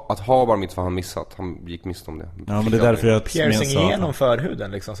att ha bar mitzvah han missat. Han gick miste om det. Ja, men det är därför jag piercing genom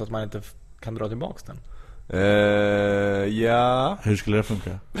förhuden liksom, så att man inte kan dra tillbaks den. Ja. Hur skulle det funka?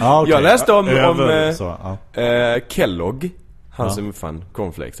 Okay. Jag läste om Kellogg. Han som uppfann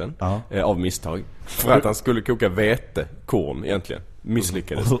cornflakesen av misstag. För att han skulle koka vetekorn egentligen.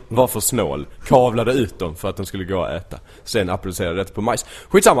 Misslyckades. Var för snål. Kavlade ut dem för att de skulle gå att äta. Sen applicerade det på majs.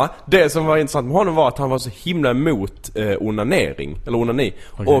 Skitsamma. Det som var intressant med honom var att han var så himla emot onanering. Eller onani.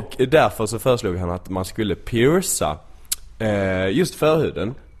 Okay. Och därför så föreslog han att man skulle pierca just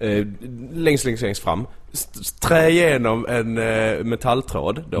förhuden. Längst fram. Trä igenom en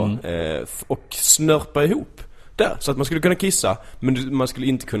metalltråd då. Och snörpa ihop. Där, så att man skulle kunna kissa. Men man skulle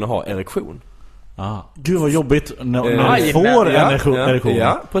inte kunna ha erektion. Gud vad jobbigt när man får erektion.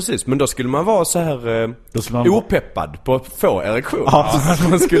 Ja, precis. Men då skulle man vara så här opeppad på att få erektion.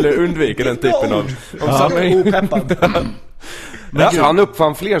 Man skulle undvika den typen av opeppad. Men han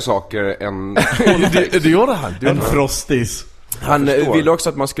uppfann fler saker än det gjorde han. En frostis. Han ville också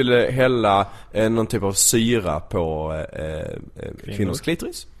att man skulle hälla någon typ av syra på kvinnors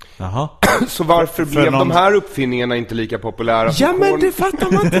klitoris. Jaha. Så varför blev de här uppfinningarna inte lika populära? Ja, men det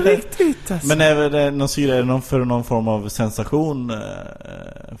fattar man inte riktigt alltså. Men är det någon syra, är det för någon form av sensation?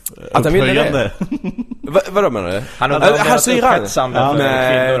 Att han ville det? Vadå menar du? Han syran?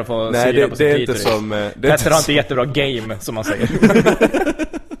 Nej, det är inte som Petter har inte jättebra game, som man säger.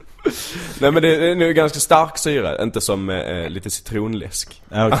 Nej, men det är nu ganska stark syra, inte som lite citronläsk.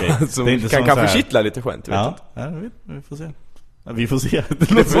 Okay. Som det är inte kan kanske kittla lite skönt, vet inte. Ja, vi får se. Vi får se. Vi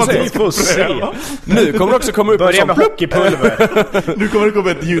får se. Nu kommer det också komma upp. Börja med hockeypulver. Nu kommer det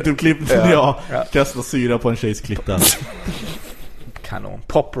komma ett YouTube-klipp när jag kastar syra på en tjejs klitta. Kanon.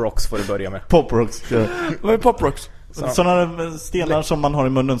 Pop rocks får du börja med. Pop rocks. Vad är pop rocks? Sådana stenar som man har i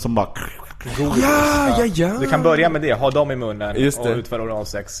munnen som bara... Ja. Du kan börja med det. Ha dem i munnen och utföra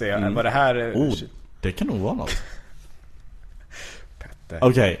oralsex. Se vad det här... det kan nog vara något.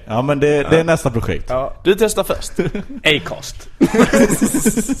 Okej, ja men det är nästa projekt. Ja. Du testar först. Acast.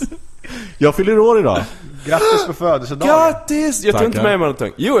 Jag fyller år idag. Grattis på födelsedagen. Grattis! Jag tog inte med mig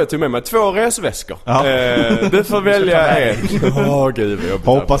någonting. Jo, jag tog med mig 2 resväskor. Ja. Du får välja en. Gud,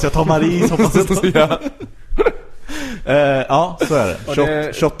 hoppas jag tar Maries. Ja, så är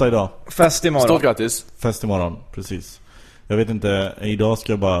det. 28 idag. Fest imorgon. Stort grattis. Fest imorgon, precis. Jag vet inte, idag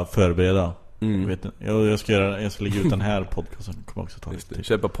ska jag bara förbereda. Jag ska lägga ut den här podcasten. Kommer också ta lite.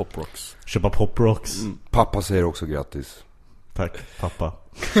 Köpa poprocks. Pappa säger också grattis. Tack, pappa.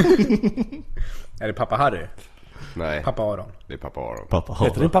 Är det pappa Harry? Nej. Pappa Aron. Det är pappa Aron.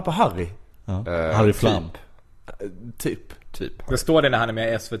 Heter din pappa Harry? Ja. Harry Flam. Typ. Det står det när han är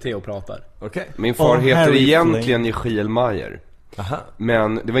med i SVT och pratar. Okay. Min far heter egentligen Jechiel Mayer. Aha.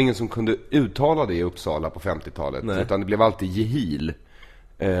 Men det var ingen som kunde uttala det i Uppsala på 50-talet. Nej. Utan det blev alltid Jehiel.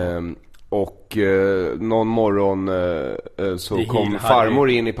 Och någon morgon så kom farmor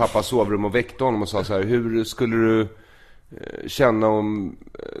in i pappas sovrum och väckte honom och sa så här: hur skulle du känna om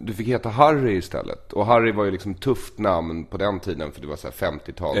du fick heta Harry istället? Och Harry var ju liksom tufft namn på den tiden, för det var så här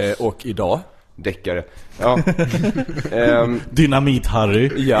 50-tals. Och idag? Deckare. Ja. Dynamit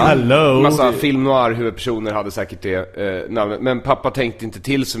Harry. Ja. Hello. Massa film noir huvudpersoner hade säkert det namnet. Men pappa tänkte inte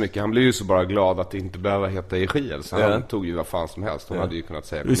till så mycket. Han blev ju så bara glad att det inte behöva heta Jechiel. Så han tog ju vad fan som helst. Hon hade ju kunnat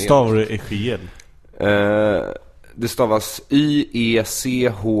säga. Hur stavar du Jechiel? Det stavas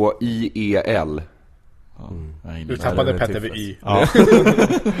Y-E-C-H-I-E-L. Du tappade Petter vid Y. Ja.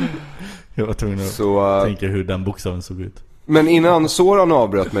 Jag var tvungen att tänka hur den bokstaven såg ut. Men innan Soran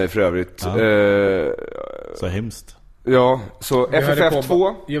avbröt mig för övrigt. Så hemskt. Ja, så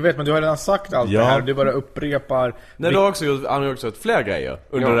FFF2. Jag vet, men du har redan sagt allt det här. Du bara upprepar. Nej, han har också gjort fler grejer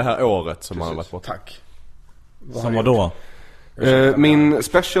under det här året som han har varit borta. Tack. Som var då? Min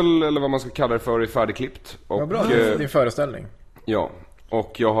special, eller vad man ska kalla det för, är färdigklippt. Vad bra, din föreställning. Ja,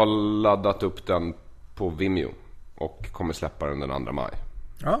 och jag har laddat upp den på Vimeo och kommer släppa den den 2 maj.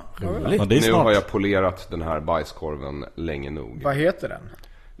 Ja, nu har jag polerat den här bajskorven länge nog. Vad heter den?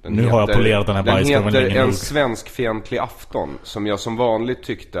 Nu har jag polerat den här bajskorven länge nog. Den heter En svenskfientlig afton, som jag som vanligt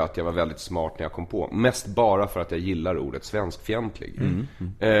tyckte att jag var väldigt smart när jag kom på. Mest bara för att jag gillar ordet svenskfientlig.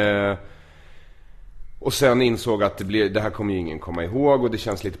 Och sen insåg att det här kommer ju ingen komma ihåg och det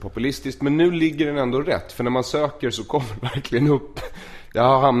känns lite populistiskt. Men nu ligger den ändå rätt, för när man söker så kommer det verkligen upp. Jag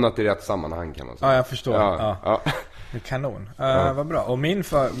har hamnat i rätt sammanhang, kan man säga. Ja, jag förstår. Ja. Det är kanon. Vad bra. Och min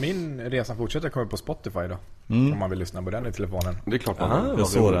resa fortsätter komma på Spotify då. Om man vill lyssna på den i telefonen. Det är klart jag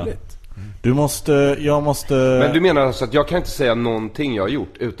såg det. Jag måste... Men du menar alltså att jag kan inte säga någonting jag har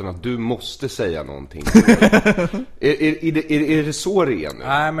gjort utan att du måste säga någonting? är det så det är nu?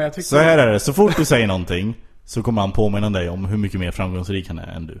 Nej, men jag tycker... Så här är det. Så fort du säger någonting så kommer han påminna dig om hur mycket mer framgångsrik han är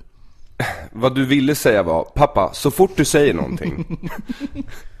än du. Vad du ville säga var: pappa, så fort du säger någonting.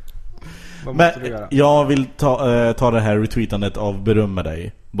 Men jag vill ta det här retweetandet av beröm med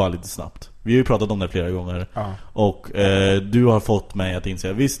dig bara lite snabbt. Vi har ju pratat om det flera gånger. Och du har fått mig att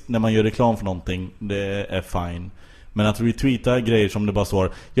inse, visst, när man gör reklam för någonting, det är fine. Men att retweeta grejer som det bara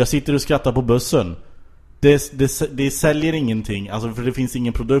står: jag sitter och skrattar på bussen, det säljer ingenting. Alltså, för det finns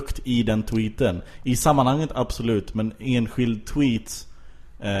ingen produkt i den tweeten. I sammanhanget absolut, men enskild tweets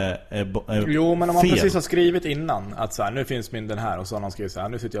jo, men om man precis har skrivit innan att så här, nu finns den här, och så har någon skrivit så här,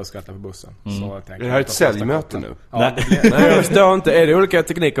 nu sitter jag och skrattar på bussen. Så är det här ett säljmöte nu? Ja, nej, jag förstår inte. Är det olika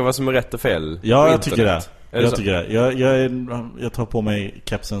tekniker vad som är rätt och fel? Ja, jag tycker det. Jag tar på mig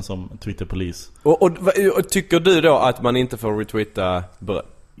kepsen som Twitter-polis. Och tycker du då att man inte får retweeta beröm?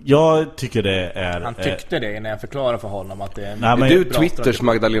 Jag tycker det är... Han tyckte det när jag förklarade för honom att det är... Nej, men du Twitters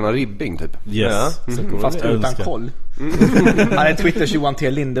Magdalena Ribbing typ. Yes. Fast utan koll. Han är Twitters Johan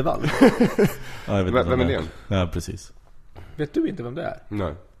T. Lindevall. Ja, vem är det? Ja, precis. Vet du inte vem det är?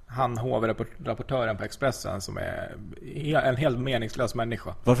 Nej. Han hovrapportören på Expressen som är en helt meningslös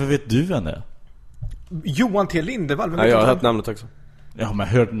människa. Varför vet du vem det är? Johan T. Lindevall. Ja, jag har hört namnet också. Ja, men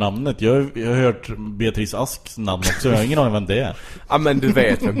hört namnet. Jag har hört Beatrice Asks namn också. Jag har ingen aning vem det är. Ja, men du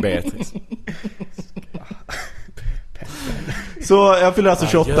vet vem Beatrice. Så jag fyller alltså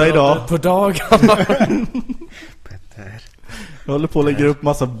 28 idag. På dagarna. Petter. Jag håller på att lägga upp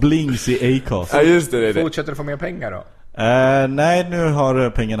massa blings i Acast. Ja, just det. Fortsätter du få mer pengar då? Nej, nu har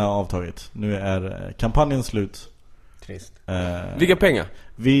pengarna avtagit. Nu är kampanjen slut. Trist. Vilka pengar?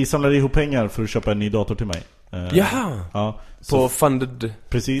 Vi samlade ihop pengar för att köpa en ny dator till mig. Jaha. Ja, på funded.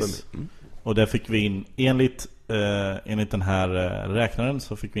 Precis. Och där fick vi in enligt den här räknaren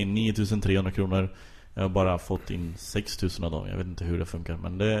så fick vi in 9 300 kronor. Jag har bara fått in 6 000 av dem. Jag vet inte hur det funkar,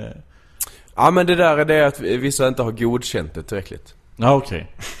 men det... Ja, men det där är det att vissa inte har godkänt det tillräckligt. Ja, okej.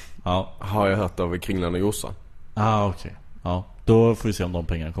 Ja. Har jag hört av Kringland och Jossan. Ja, okej. Ja, då får vi se om de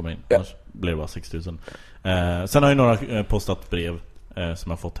pengarna kommer in. Ja. Annars blir det bara 6 000. Sen har ju några postat brev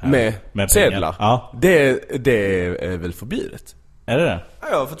som jag fått här. Med sedlar? Ja. Det är väl förbjudet? Är det? Ja,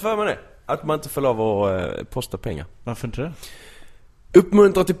 jag har fått för mig det. Att man inte får lov att posta pengar. Varför inte det?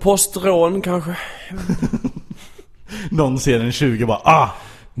 Uppmuntra till postrån kanske. Någon ser en 20 och bara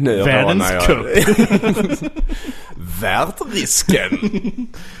världens kupp. Värt risken.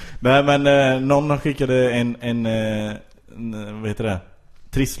 Nej, men någon skickade en vad heter det?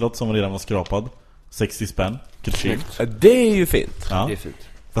 Trisslott som redan var skrapad. 60 spänn. Det är ju fint. Ja. Det är fint.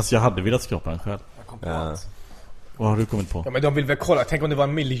 Fast jag hade velat skrapa den själv. Vad har du kommit på? Ja, men de vill väl kolla. Tänk om det var 1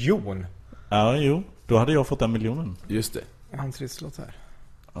 miljon. Ja, jo. Då hade jag fått 1 miljon. Just det. Hans trisslott här.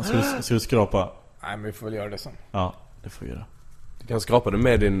 Ja, ska du skrapa? Nej, men vi får väl göra det sen. Ja, det får vi göra. Du kan skrapa det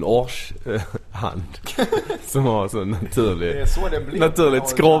med din årshand. Som har så naturligt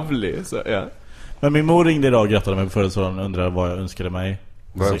skrovlig. Så, ja. Men min mor ringde idag och grattade mig på födelsedagen och undrade vad jag önskade mig.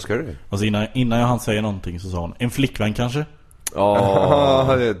 Vad önskar du? Alltså innan jag hann säga någonting så sa hon, en flickvän kanske?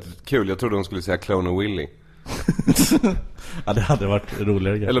 Ja, det är kul. Jag trodde hon skulle säga Clone och Willy. Ja, det hade varit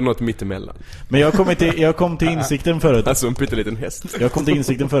roligare. Eller något mittemellan. Men jag kom till insikten förut. Alltså en pytteliten häst. Jag kom till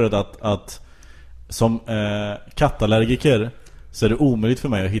insikten förut att som kattallergiker så är det omöjligt för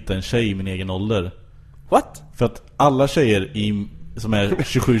mig att hitta en tjej i min egen ålder. What? För att alla tjejer som är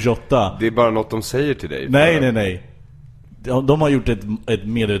 27-28 det är bara något de säger till dig. Nej. De har gjort ett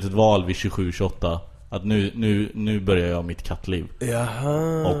medvetet val vid 27-28 att nu börjar jag mitt kattliv.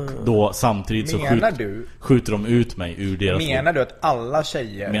 Jaha. Och då samtidigt så skjuter de ut mig ur deras liv. Menar du att alla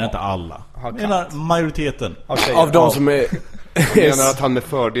tjejer menar inte alla. Menar majoriteten av de som är menar att han med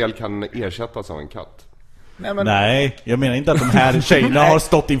fördel kan ersättas av en katt. Nej, jag menar inte att de här tjejerna har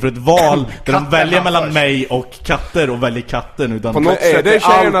stått inför ett val där de väljer mellan mig och katter och väljer katten, utan på något sätt är det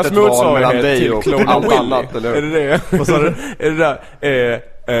tjejernas motsvarighet till Clone och Willy annat, eller? Är det det? Vad sa du? Är det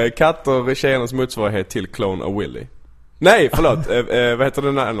där katter tjejernas motsvarighet till Clone och Willy? Nej, förlåt. Vad heter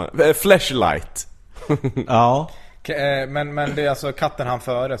den där? Flashlight. Ja. Men det är alltså katten han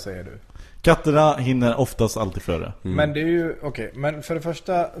före, säger du? Katterna hinner oftast alltid före. Men det är ju okej. Men för det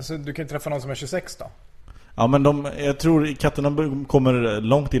första så du kan träffa någon som är 26 då. Ja, men jag tror katterna kommer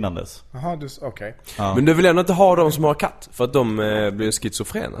långt innan dess. Jaha, okej. Ja. Men du vill ändå inte ha de som har katt, för att de blir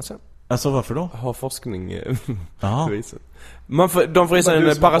schizofrena sen. Alltså varför då? Har forskning bevisat. De får i sig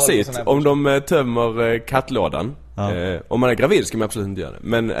en parasit om de tömmer kattlådan. Om man är gravid ska man absolut inte göra det.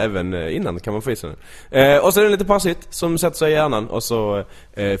 Men även innan kan man få i sig den. Och så är det en liten parasit som sätter sig i hjärnan. Och så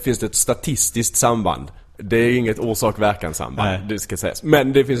finns det ett statistiskt samband. Det är inget orsak-verkan-samband, det ska sägas.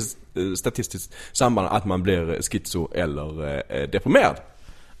 Men det finns statistiskt samband att man blir schizo eller deprimerad.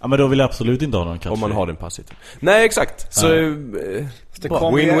 Ja, men då vill jag absolut inte ha någon katt. Om man har den parasiten. Nej, exakt. Så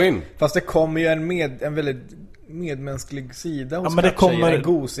win-win. Fast det kommer ju en väldigt medmänsklig sida hos men det kommer en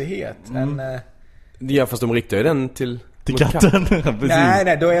gosighet. Ja, fast de riktar ju den till katten.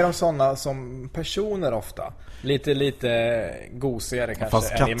 Nej, då är de såna som personer ofta. Lite gosigare kanske.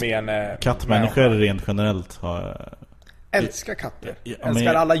 Fast kattmänniskor rent generellt har... Älskar katter.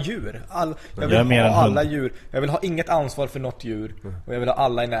 Älskar alla djur. Jag vill ha alla djur. Jag vill ha inget ansvar för något djur. Och jag vill ha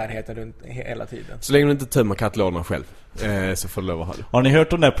alla i närheten runt hela tiden. Så länge du inte tömmer kattlådorna själv, så får du lov att ha det. Har ni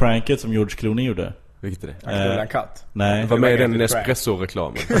hört om det där pranket som George Clooney gjorde? Vilket är det? Han knullade en katt. Nej. Det var med i den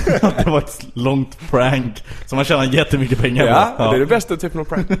Nespresso-reklamen. Det var ett långt prank som man tjänar jättemycket pengar på. Ja, det är det bästa typen av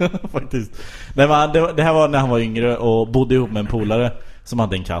prank. Faktiskt. Nej, men det här var när han var yngre och bodde ihop med en polare som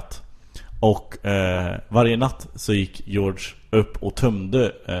hade en katt. Och varje natt så gick George upp och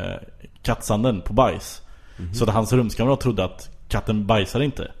tömde kattsanden på bajs. Så att hans rumskamrat trodde att katten bajsar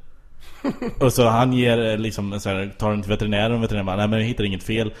inte. Och så han ger liksom så här, tar den till veterinären och veterinären bara, nej men jag hittar inget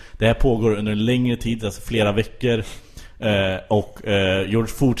fel. Det här pågår under en längre tid, alltså flera veckor. Och George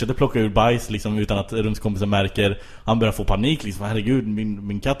fortsätter plocka ur bajs liksom, utan att rumskompisen märker. Han börjar få panik liksom, herregud,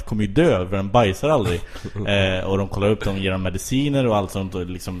 min katt kommer ju dö för den bajsar aldrig. Och de kollar upp dem, ger dem mediciner och allt sånt och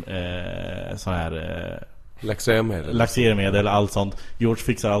liksom sån här laxermedel, allt sånt. George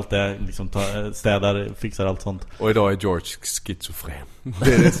fixar allt det, liksom städar, fixar allt sånt. Och idag är George schizofren.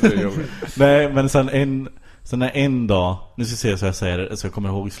 Det är det som är jobbigt. Nej, men sen en dag, nu ska jag se så jag säger det, så jag kommer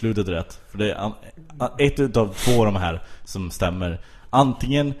ihåg slutet rätt. För det är ett utav två av de här som stämmer.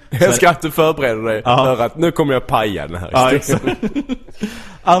 Antingen... Jag ska att du förbereder dig för att nu kommer jag paja den här historien.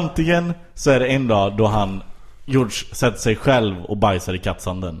 Antingen så är det en dag då han sätter sig själv och bajsar i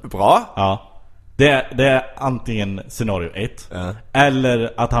kattsanden. Bra. Ja. Det är antingen scenario 1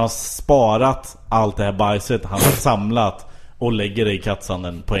 eller att han har sparat allt det här bajset han har samlat och lägger det i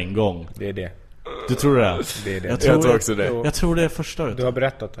kattsanden på en gång. Det är det. Du tror det? Det är det. Jag tror också det. Jag tror det är första. Du har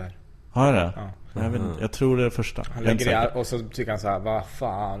berättat det här. Har jag det? Ja. Jag tror det är första. Han lägger det och så tycker han så här: vad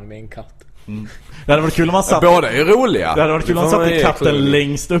fan, min katt. Det hade varit kul om man satt... Båda är roliga. Det hade varit kul om man satte katten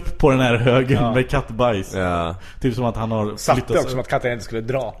längst upp på den här högen med kattbajs. Ja. Typ som att han har satte också som att katten inte skulle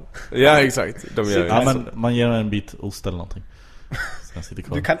dra. Ja, exakt. De gör ja, men man ger en bit ost eller någonting.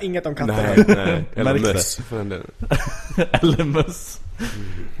 Du kan inget om katter. Nej. Eller möss för den delen. Eller möss.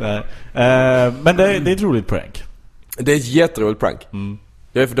 Nej. Men det är ett roligt prank. Det är ett jätteroligt prank.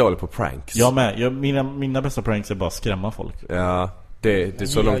 Jag är för dålig på pranks. Jag med. Mina bästa pranks är bara skrämma folk. Ja, det är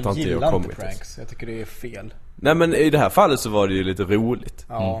så långt har inte jag kommit. Pranks. Jag tycker det är fel. Nej, men i det här fallet så var det ju lite roligt.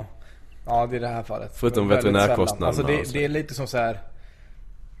 Ja, ja, det är det här fallet. Förutom veterinärkostnaderna. Alltså det är lite som så här: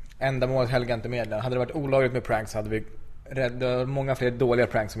 ändamålet helgar inte medlen. Hade det varit olagligt med pranks hade vi många fler dåliga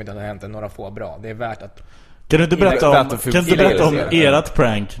pranks som inte hade hänt än några få bra. Det är värt att... Kan du inte berätta om ert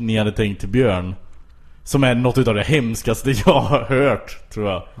prank ni hade tänkt till Björn? Som är något utav det hemskaste jag har hört, tror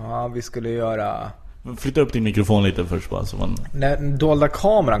jag. Ja, vi skulle göra... Flytta upp din mikrofon lite först bara så man... När dolda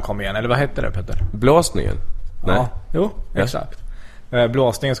kameran kom igen, eller vad hette det, Petter? Blåsningen? Nej. Ja, jo, exakt.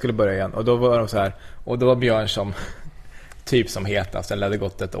 Blåsningen skulle börja igen. Och då var de så här. Och då var Björn som typ som hetast. Det hade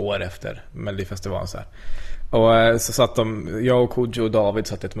gått ett år efter Melodifestivalen så här. Och så satt jag och Kodjo och David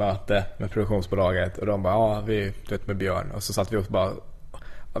satt i ett möte med produktionsbolaget. Och de bara, vi vet med Björn. Och så satt vi och bara...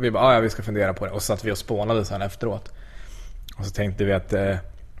 vi ska fundera på det. Och så satt vi och spånade sen efteråt. Och så tänkte vi att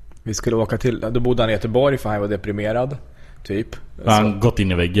vi skulle åka till... Då bodde han i Göteborg för han var deprimerad. Typ. Han gått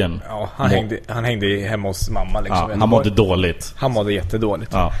in i väggen. Ja, han hängde hemma hos mamma liksom. Ja, han mådde dåligt. Han mådde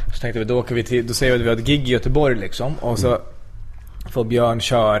jättedåligt. Ja. Så tänkte vi, då åker vi till... Då säger vi att vi har ett gig i Göteborg liksom. Och så får Björn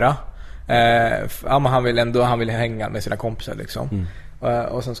köra. Men han vill hänga med sina kompisar liksom.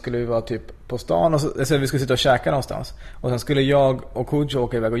 Och sen skulle vi vara typ på stan och så vi skulle sitta och käka någonstans. Och sen skulle jag och Kodjo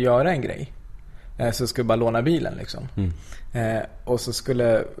åka iväg och göra en grej. Så skulle bara låna bilen liksom. Och så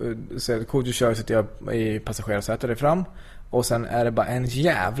skulle Kodjo köra, sitter jag i passagerarsätet där fram. Och sen är det bara en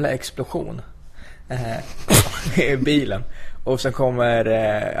jävla explosion i bilen. Och sen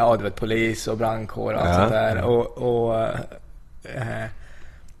kommer polis och brandkår och allt sånt där.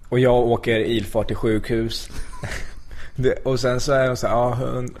 Och jag åker ilfart till sjukhus. Och sen så är de så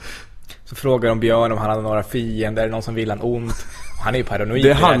här, så frågar de Björn om han hade några fiender, är det någon som vill han ont? Och han är ju paranoid. Det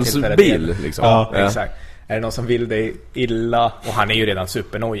är hans bil liksom. Ja, exakt. Är det någon som vill dig illa? Och han är ju redan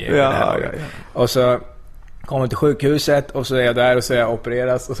supernojig. Ja. Och så kommer till sjukhuset och så är jag där och så är jag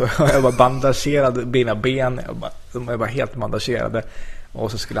opereras och så har jag bara bandagerad mina ben. De är bara helt bandagerade.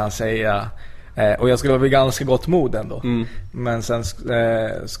 Och så skulle han säga... och jag skulle vara vid ganska gott mod ändå. Men sen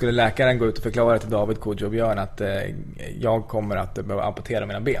skulle läkaren gå ut och förklara till David, Kodjo och Björn att jag kommer att behöva amputera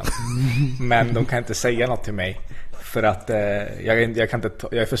mina ben. Men de kan inte säga något till mig för att jag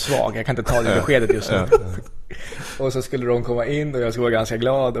är för svag. Jag kan inte ta det beskedet just nu. Och så skulle de komma in och jag skulle vara ganska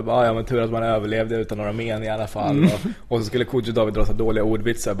glad och bara, men tur att man överlevde utan några men i alla fall. Och så skulle Kodjo och David dra så dåliga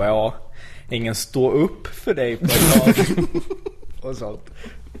ordvitsar. Bara, ingen stå upp för dig på ett tag. Och sånt.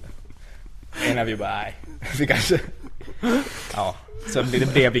 Innan vi bara, det kanske... Ja, så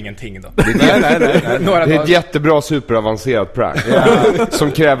det blev ingenting då. Nej. Det är ett jättebra superavancerat prank.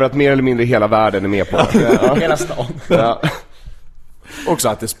 Som kräver att mer eller mindre hela världen är med på det. Hela stan. Ja. Också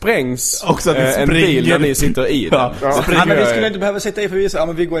att det sprängs en bil när ni sitter i den. Men vi skulle inte behöva sitta i för vi så,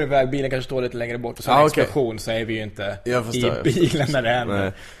 men vi går iväg, bilen kanske står lite längre bort och så en explosion så är vi ju inte i bilen när det händer.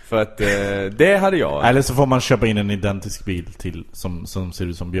 Nej, för att det hade jag. Eller så får man köpa in en identisk bil till som ser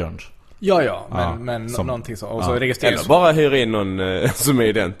ut som Björns. Men någonting så. Och så registreras. Eller bara hyra in någon som är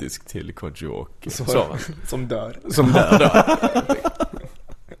identisk till Kodjo och som dör.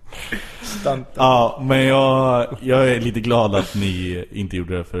 Ja, men jag är lite glad att ni inte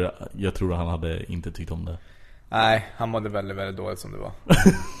gjorde det, för jag tror att han hade inte tyckt om det. Nej, han mådde väldigt, väldigt dåligt som det var.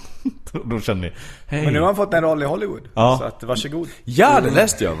 Då känner ni, hej. Men nu har han fått en roll i Hollywood. Så att, varsågod. Ja, det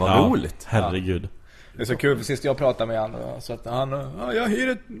läste jag, vad roligt. Herregud. Det är så kul, för sist jag pratade med honom så att jag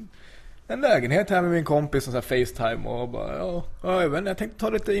hyr en lägenhet här med min kompis och så här FaceTime och bara, jag tänkte ta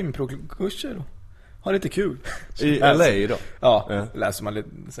lite improkurser och ha lite kul. I LA då? Ja, läser man lite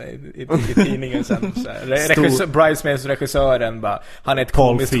i tidningen sen. Bridesmaids regissören bara, han är ett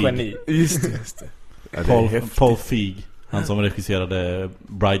komiskt geni. Just det. Paul Feig, han som regisserade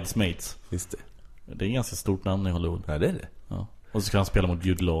Bridesmaids. Just det. Det är ett ganska stort namn i Hollywood. Ja, det är det. Ja. Och så ska han spela mot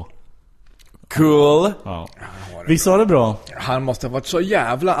Jude Law. Cool. Ja. Visst var det bra? Han måste ha varit så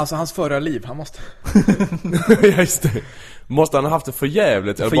jävla... Alltså hans förra liv, han måste... Just det. Måste han ha haft det för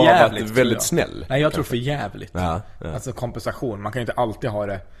jävligt eller bara varit väldigt snäll? Nej, jag tror för jävligt. Ja. Alltså kompensation, man kan ju inte alltid ha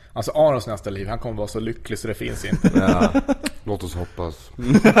det. Alltså Arons nästa liv, han kommer vara så lycklig så det finns inte. Ja. Låt oss hoppas.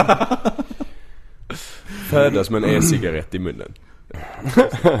 Födas med en e-cigarett i munnen.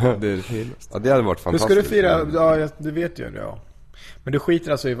 Det är det finaste. Ja, det hade varit fantastiskt. Hur ska du fira? Ja, du vet ju det, ja. Men du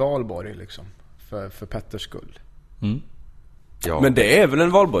skiter alltså i valborg liksom. För Petters skull. Ja. Men det är väl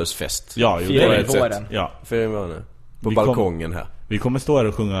en valborgsfest? Ja, Fira i våren. Ja. Fira i våren. På Vi balkongen här. Vi kommer stå här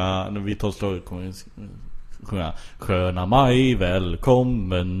och sjunga, när vi tar slag kommer vi sjunga Sköna maj,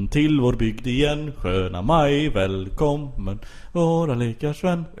 välkommen till vår bygd igen. Sköna maj, välkommen våra lekars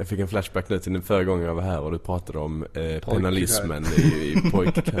vän. Jag fick en flashback nu till den förra gången jag var här och du pratade om penalismen i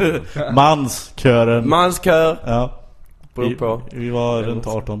pojkkören. Manskören. Manskör. Ja. Vi var runt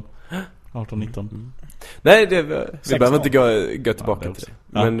 18-19. Nej, vi behöver inte gå tillbaka till det.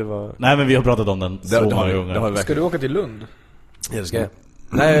 Ja. Men det var... Nej, men vi har pratat om den så många gånger. Ska du åka till Lund? Ja, det ska jag.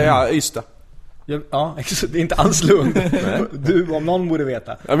 Nej, Ystad. Ja, det är inte alls Lund. Du, om någon borde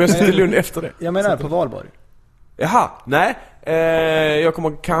veta. Ja, men jag ska till Lund efter det. Jag menar på valborg. Jaha, nej. Jag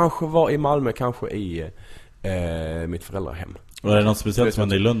kommer kanske vara i Malmö, kanske i mitt föräldrahem. Var det något speciellt som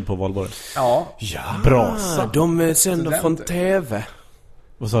hände i Lund på valborg? Ja. Brasa. De sänder från TV.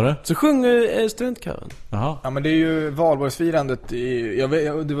 Vad sa du? Så sjunger studentkören. Jaha. Ja, men det är ju valborgsfirandet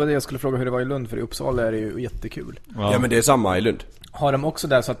det var det jag skulle fråga hur det var i Lund, för i Uppsala är det ju jättekul. Ja, men det är samma i Lund. Har de också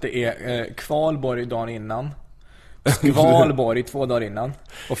där så att det är kvalborg dagen innan, kvalborg 2 dagar innan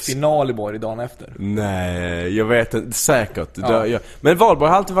och finalborg dagen efter? Nej, jag vet inte säkert. Ja. Men valborg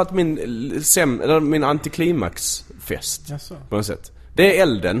har alltid varit min antiklimaxfest. Jaså. På något sätt. Det är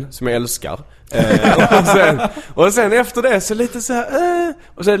elden som jag älskar. och sen efter det så lite så här,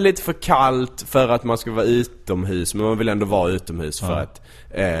 och så är det lite för kallt för att man ska vara utomhus, men man vill ändå vara utomhus för att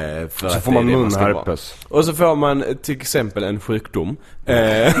så får man munherpes. Och så får man till exempel en sjukdom.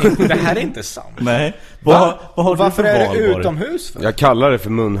 Det här är inte sant. Nej. Vad har Varför du för är det valborg? utomhus för? Jag kallar det för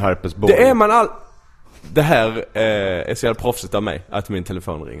munherpesborg. Det är man Det här är så jävla proffsigt av mig att min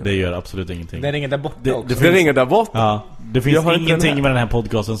telefon ringer. Det gör absolut ingenting. Det ringer där borta också. Det ringer där borta. Ja, det finns ingenting med den här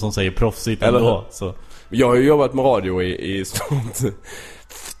podcasten som säger proffsigt ändå. Så. Jag har ju jobbat med radio i snart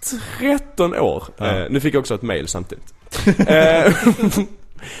 13 år. Ja. Nu fick jag också ett mail samtidigt.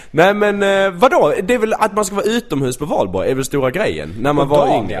 Nej, men vadå? Det är väl att man ska vara utomhus på valborg är väl stora grejen när man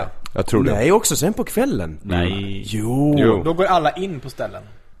var yngre. Ja. Jag tror det. Nej, också sen på kvällen. Nej. Jo. Då går alla in på ställen.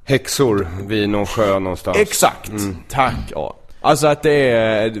 Häxor vid någon sjö någonstans. Exakt. Tack. Ja. Alltså att det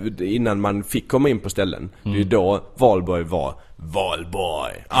är innan man fick komma in på ställen. Det är ju då valborg var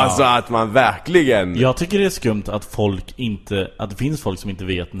valborg. Alltså att man verkligen... Jag tycker det är skumt att att det finns folk som inte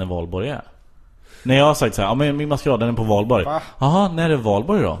vet när valborg är. När jag har sagt så här, ja men min maskerad den är på valborg. Jaha, när är det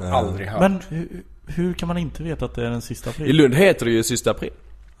valborg då? Aldrig hört. Men hur kan man inte veta att det är den sista april? I Lund heter det ju sista april.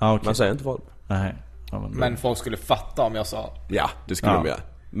 Ah, okay. Man säger inte valborg. Nej. Ja, men folk skulle fatta om jag sa. Ja, det skulle de göra.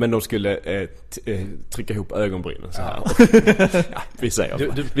 Men de skulle trycka ihop ögonbrynen så här. Ja, vi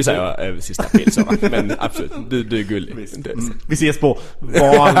säger sista april så. Men absolut, du är gullig. Vi ses på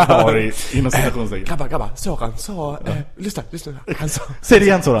valborg inom citationstecken. Grabbar, Soran sa lyssna. Han sa. Säg det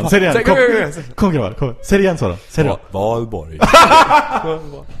igen Soran, säg det igen. Kom grabbar, kom. Säg det igen Soran. Säg det. Valborg.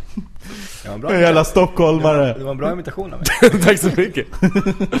 En jävla stockholmare. Det var en bra imitation av mig. Tack så mycket.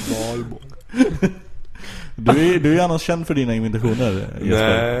 Valborg. Du är annars känd för dina imitationer,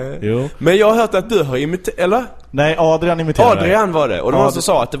 Jesper. Nej. Jo. Men jag har hört att du har imiterat, eller? Nej, Adrian imiterade. Adrian var det. Och de också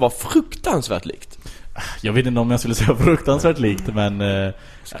sa att det var fruktansvärt likt. Jag vet inte om jag skulle säga fruktansvärt likt, men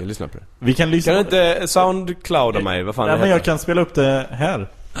ska jag lyssna på det? Vi kan lyssna. Kan du inte soundclouda mig? Vad fan nej, men jag kan spela upp det här.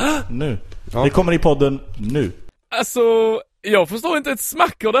 Nu. Det kommer i podden nu. Alltså, jag förstår inte ett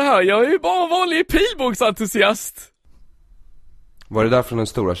smack av det här. Jag är ju bara en vanlig pilbågsentusiast. Var det där från Den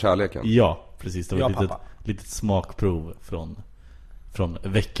stora kärleken? Ja, precis. Det var ett litet smakprov från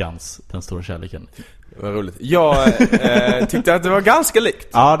veckans Den stora kärleken. Vad roligt. Jag tyckte att det var ganska likt.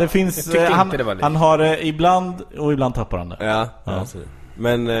 Ja, det finns... Han har det ibland och ibland tappar han det. Ja. Alltså.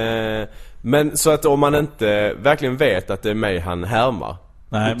 Men så att om man inte verkligen vet att det är mig han härmar.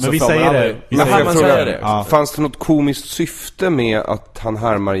 Nej, men vi säger det. Man säger det. Ja. Fanns det något komiskt syfte med att han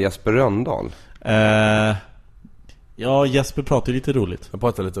härmar Jesper Rönndahl? Ja, Jesper pratar ju lite roligt. Jag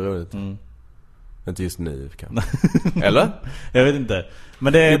pratar lite roligt. Inte just nu kanske. Eller? Jag vet inte.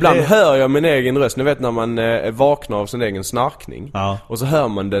 Men ibland hör jag min egen röst. Ni vet när man vaknar av sin egen snarkning. Ja. Och så hör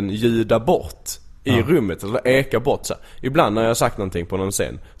man den ljuda bort i rummet. Eller eka bort så här. Ibland när jag har sagt någonting på någon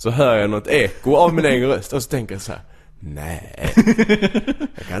scen så hör jag något eko av min egen röst. Och så tänker jag så här: Nej.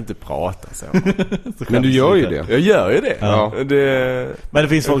 Jag kan inte prata så. Men du gör ju det. Jag gör ju det. Ja. Men det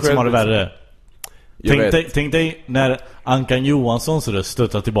finns folk som har det värre. Tänk dig när Ankan Johanssons röst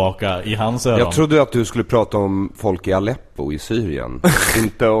stöttar tillbaka i hans öron. Jag trodde att du skulle prata om folk i Aleppo i Syrien.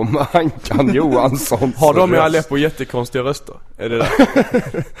 Inte om Ankan Johanssons. Har de i Aleppo jättekonstiga röster? Är det där?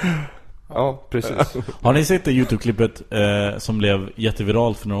 Ja, precis. Har ni sett det YouTube-klippet som blev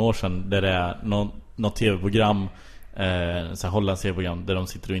jätteviralt för några år sedan? Där det är något tv-program, så här Hollands tv-program, där de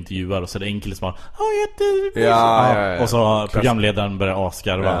sitter och intervjuar. Och så är det en kille som bara Ja. Och så har programledaren börjat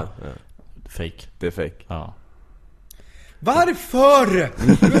asgarva. Ja. Fake. Det är fake. Ja. Varför?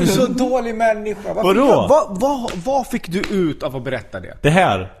 Du är så dålig människa. Vadå? Vad fick du ut av att berätta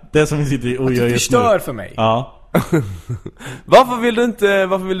det? Det som vi sitter och gör just nu. Förstör för mig. Ja. Varför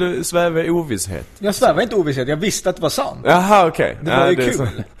vill du sväva i ovisshet? Jag svävar inte i ovisshet, jag visste att det var sant. Jaha, okej. Det var ju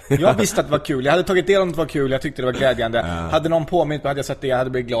kul. Jag visste att det var kul. Jag hade tagit del om det var kul. Jag tyckte det var glädjande. Hade någon påmint mig, hade jag sett det, jag hade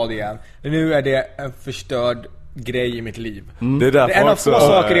blivit glad igen. Nu är det en förstörd grej i mitt liv. Det är en av få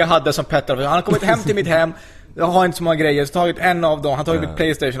saker jag hade som Petter. Han har kommit hem till mitt hem. Jag har inte så många grejer. Så tagit en av dem. Han tagit mitt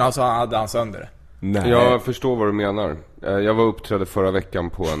PlayStation och så hade han sönder det. Nej. Jag förstår vad du menar. Jag var uppträdde förra veckan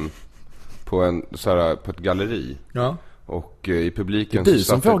på ett galleri. Ja. Och i publiken det är du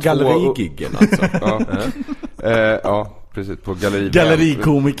som får gallerigiggen alltså. Ja, precis, på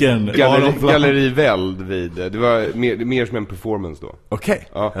Gallerikomikern Galleriveld vid. Det var mer som en performance då. Okej.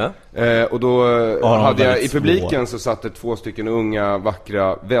 Ja. Och då hade jag i publiken så satt det 2 stycken unga,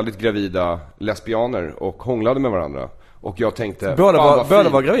 vackra, väldigt gravida lesbianer och hånglade med varandra. Och jag tänkte båda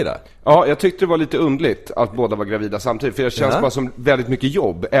var gravida? Ja, jag tyckte det var lite underligt att båda var gravida samtidigt. För det känns bara som väldigt mycket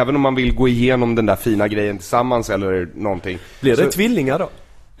jobb. Även om man vill gå igenom den där fina grejen tillsammans eller någonting. Blir det tvillingar då?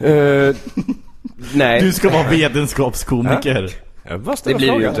 Nej. Du ska vara vetenskapskomiker. Det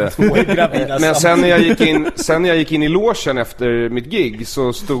blir ju inte. Men sen när jag gick in i logen efter mitt gig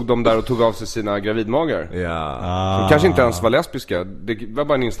så stod de där och tog av sig sina gravidmagar. Som kanske inte ens var lesbiska. Det var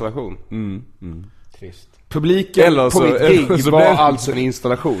bara en installation. Trist. Publiken på mitt gig var alltså en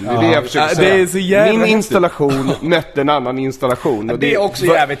installation. Det är det jag försöker säga. Det är så jävla min installation mötte en annan installation. Och det är också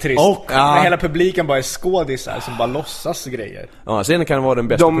jävligt trist. När hela publiken bara är skådisar som bara låtsas grejer. Ja, sen kan det vara den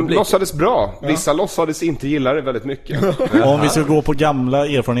bästa publiken. De låtsades bra. Vissa låtsades inte gilla det väldigt mycket. Om vi ska gå på gamla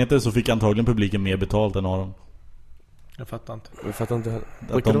erfarenheter så fick antagligen publiken mer betalt än Aron. Jag fattar inte.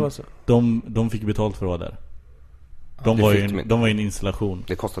 Brukar det vara så? De fick betalt för att vara där. De var ju en installation.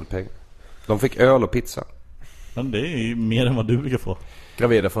 Det kostade pengar. De fick öl och pizza. Men det är ju mer än vad du brukar få.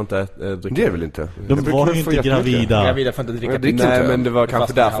 Gravida får inte dricka. Det är väl inte. De var ju inte gravida. Gravida får inte dricka pizza. Nej, men det var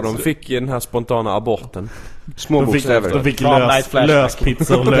kanske därför de fick den här spontana aborten. Små bokstäver. De fick lös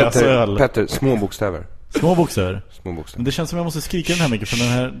pizza och lös öl. Petter, små bokstäver. Små bokstäver. Men det känns som jag måste skrika den här mycket för den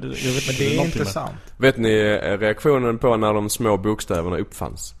här, jag vet. Men det är intressant. Vet ni reaktionen på när de små bokstäverna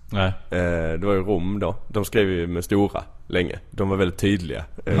uppfanns? Nej. Det var ju Rom då. De skrev ju med stora länge. De var väldigt tydliga.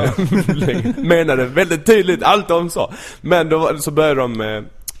 Menade väldigt tydligt allt de sa. Men då så började de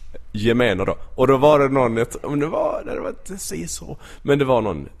gemener då. Och då var det någon, det var inte Cicero, men det var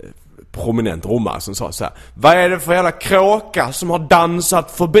någon prominent romare som sa så här: vad är det för jävla kråka som har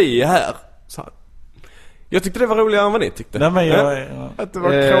dansat förbi här? Så här. Jag tyckte det var roligare än vad ni tyckte. Nej, men att det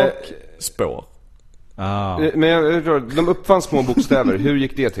var kråkspår. Men de uppfann små bokstäver. Hur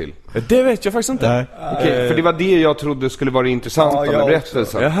gick det till? Det vet jag faktiskt inte. Okej, för det var det jag trodde skulle vara intressant med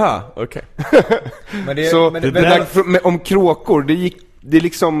berättelsen. Jaha, okej. Om kråkor, det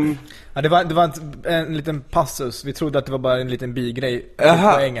liksom... Ja, det var en liten passus. Vi trodde att det var bara en liten bigrej.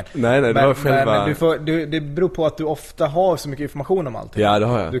 Nej, det var själva... Men det beror på att du ofta har så mycket information om allt. Ja, det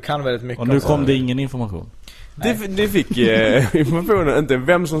har jag. Du kan väldigt mycket. Och nu kom det ingen information. Det fick informationen, inte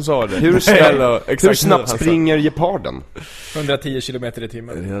vem som sa det. Hur snabbt springer geparden? 110 km i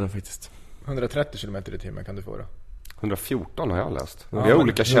timmen. Det gör den faktiskt. 130 km i timmen kan du få då. 114 har jag läst. Vi har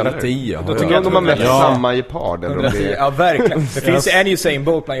olika källor. 110. Då tycker jag att de har mätt samma gepard. Ja, verkligen. Det finns en Usain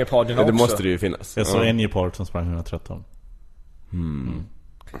Bolt bland geparden också. Det måste det ju finnas. Jag såg en gepard som sprang 113.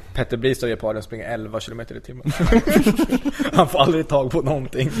 Petter Blistad geparden springer 11 km i timmen. Han får aldrig tag på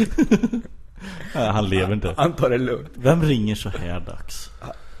någonting. Han lever inte. Han tar det lugnt. Vem ringer så här dags?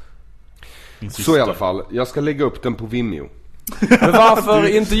 Så i alla fall, jag ska lägga upp den på Vimeo. Men varför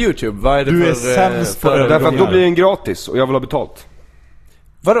inte YouTube? Vad är det du är för, sämst på det. Därför att då blir den gratis och jag vill ha betalt.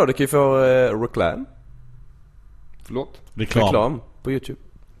 Vadå, du kan ju få reklam. Förlåt? Reklam på YouTube.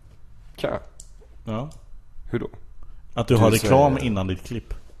 Kan jag? Ja. Hur då? Att du har reklam innan ditt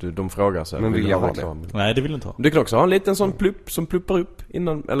klipp. De frågar sig. Men vill jag ha reklam? Nej, det vill du inte ha. Du kan också ha en liten sån plupp som pluppar upp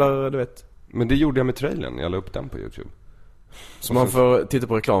innan, eller du vet. Men det gjorde jag med trailern, jag la upp den på YouTube. Så man får titta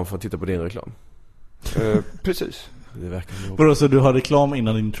på reklam för att titta på din reklam. Precis. Det verkar Vadå, så du har reklam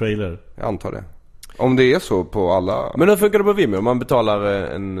innan din trailer? Jag antar det. Om det är så på alla... Men hur funkar det på Vimeo? Om man betalar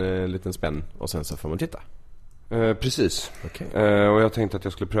en liten spänn och sen så får man titta? Precis. Okay. Och jag tänkte att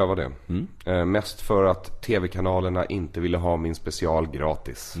jag skulle pröva det. Mest för att tv-kanalerna inte ville ha min special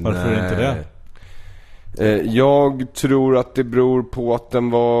gratis. Varför inte det? Jag tror att det beror på att den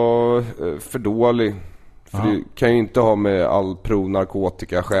var för dålig. För du kan ju inte ha med all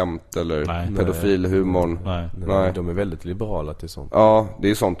pro-narkotika skämt eller pedofilhumorn. Nej, de är väldigt liberala till sånt. Ja, det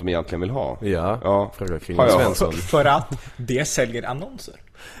är sånt de egentligen vill ha. Ja. Fråga kring Svensson. För att det säljer annonser.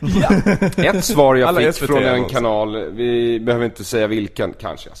 Ja. Ett svar jag fick från en kanal, vi behöver inte säga vilken,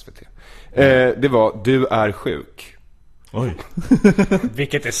 kanske SVT. Det var, du är sjuk. Oj.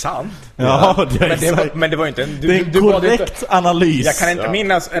 Vilket är sant. Ja, men det var inte en... det är en korrekt analys. Jag kan inte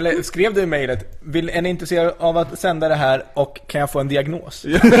minnas, eller skrev du i mejlet, är ni intresserade av att sända det här och kan jag få en diagnos?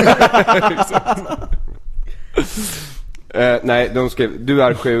 Nej, de skrev, du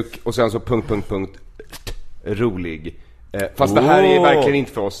är sjuk och sen så ... rolig. Fast det här är verkligen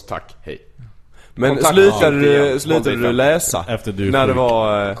inte för oss, tack, hej. Men slutade du läsa efter du när det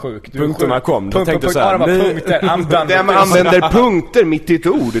var sjuk. Punkterna kom? Då tänkte jag så här, vem använder punkter mitt i ett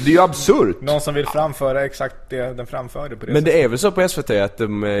ord? Det är ju absurt. Någon som vill framföra exakt det den framförde på det. Men det är väl så på SVT att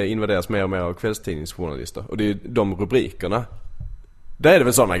de invaderas mer och mer av kvällstidningsjournalister. Och det är ju de rubrikerna. Där är det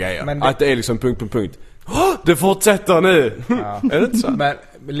väl sådana grejer. Att det är liksom punkt. Det fortsätter nu. Ja. Är det inte så?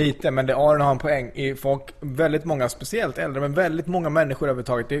 Men det Aron har en poäng i folk, väldigt många, speciellt äldre, men väldigt många människor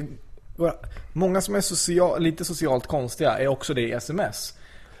överhuvudtaget. Det är många som är lite socialt konstiga är också det i sms.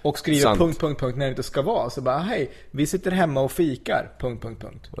 Och skriver ... när det inte ska vara. Så bara, hej, vi sitter hemma och fikar ...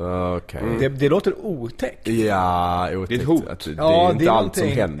 Okay. Det låter otäckt. Ja, otäckt. Det är ett hot. Det är inte allt som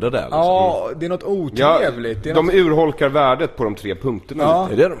händer där liksom. Ja, det är något otrevligt. De urholkar värdet på de 3 punkterna. Ja.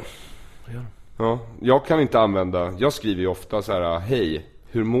 Är det de? Ja, jag kan inte använda. Jag skriver ju ofta så här: hej,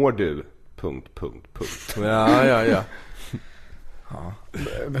 hur mår du? ... Ja.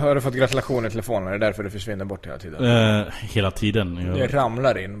 Har du fått gratulationer i telefonen? Är det därför det försvinner bort hela tiden? Hela tiden. Det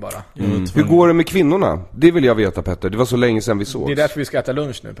ramlar in bara. Hur går det med kvinnorna? Det vill jag veta, Petter. Det var så länge sedan vi såg. Det är därför vi ska äta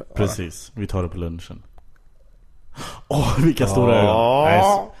lunch nu. Precis, vi tar det på lunchen. Vilka stora ögon. Nej,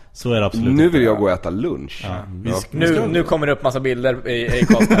 så är det absolut. Nu vill jag gå och äta lunch. Nu kommer det upp massa bilder i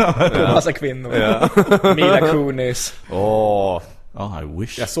Acast. Massa kvinnor. Mila Kunis. I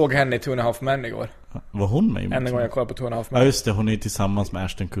wish. Jag såg henne i 2.5 Men igår. Var hon med? En gång jag kollade på 2.5 Men. Ja just det, hon är tillsammans med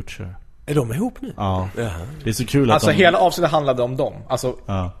Ashton Kutcher. Är de ihop nu? Ja. Det är så kul att alltså hela avsnittet handlade om dem. Alltså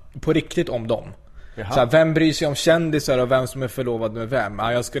på riktigt om dem. Så här, vem bryr sig om kändisar och vem som är förlovad med vem?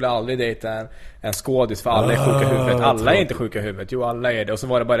 Jag skulle aldrig dejta en skådis för alla är sjuka i huvudet. Alla är inte sjuka i huvudet. Jo, alla är det. Och så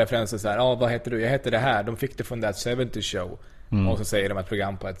var det bara referenser så här: vad heter du? Jag heter det här. De fick det från That 70 Show. Och så säger de ett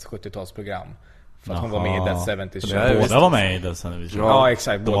program på ett 70-talsprogram. För att hon var med i That 70 Show. Båda var med i That 70 Show. Ja,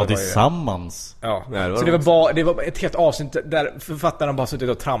 exakt. De var tillsammans. Ja. Så det var ett helt avsnitt där författarna bara suttit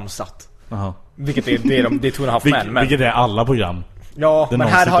och tramsat. Vilket är 2.5 Men. Vilket är alla program. Ja, men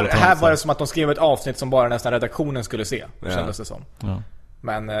här var det som att de skrev ett avsnitt som bara nästan redaktionen skulle se. Kändes det som.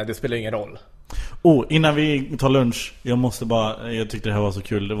 Men det spelar ingen roll. Innan vi tar lunch, jag tyckte det här var så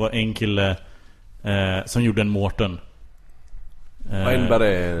kul. Det var en kille som gjorde en Mårten. Vad innebär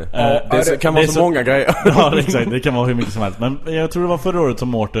det? Det kan vara så många grejer. Ja, exakt. Det kan vara hur mycket som helst. Men jag tror det var förra året som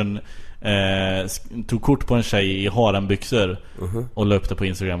Mårten tog kort på en tjej i harenbyxor och löpte på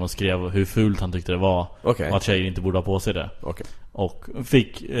Instagram och skrev hur fult han tyckte det var. Och att tjejer inte borde ha på sig det. Och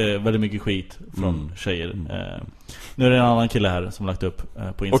fick väldigt mycket skit från tjejer. Nu är det en annan kille här som lagt upp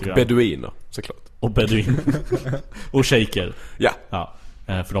på Instagram. Och beduiner, såklart. Och beduiner. Och shaker. Ja.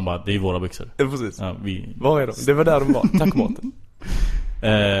 För de bara, det är våra byxor. Ja, precis. Var är de? Det var där de var. Tack Mårten.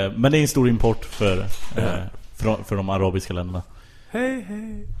 Men det är en stor import för de arabiska länderna. Hej.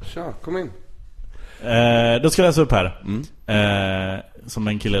 Tja, kom in. Då ska jag läsa upp här. Som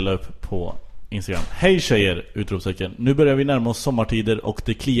en kille la upp på Instagram. Hej tjejer, utropstecken. Nu börjar vi närma oss sommartider och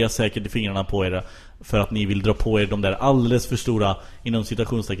det kliar säkert i fingrarna på er för att ni vill dra på er de där alldeles för stora, inom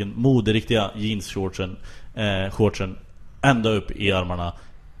citationstecken, moderiktiga jeans-shortsen ända upp i armarna,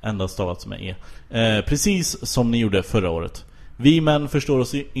 ända stavat som är precis som ni gjorde förra året. Vi män förstår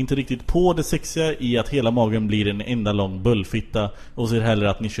oss inte riktigt på det sexiga i att hela magen blir en enda lång bullfitta och ser hellre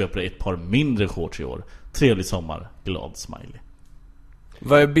att ni köper ett par mindre shorts i år. Trevlig sommar, glad smiley.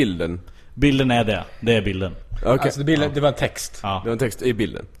 Vad är bilden? Bilden är det. Det är bilden. Okay. Alltså det var en text. Ja. Det var en text i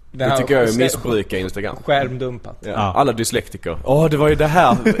bilden. Det tycker jag är missbruka Instagram. Skärmdumpat. Ja. Alla dyslektiker. Det var ju det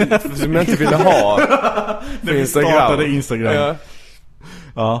här som jag inte ville ha. När vi startade Instagram.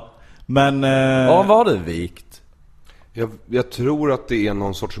 Ja. Men vad har du vikt? Jag tror att det är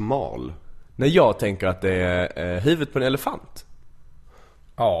någon sorts mal. när jag tänker att det är huvudet på en elefant.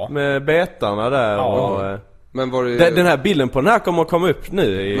 Ja. Med betarna där och... Men var det... Den här bilden på den här kommer att komma upp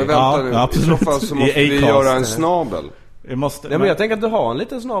nu. Men vänta nu, i så fall så måste vi göra en snabel. Men jag tänker att du har en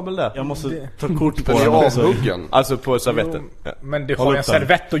liten snabel där. Jag måste ta kort på den. Den är avhuggen. Alltså på servetten. Ja. Men det har en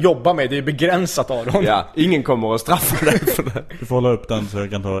servett att jobba med. Det är begränsat av dem. Ja, ingen kommer att straffa dig för det. Du får hålla upp den så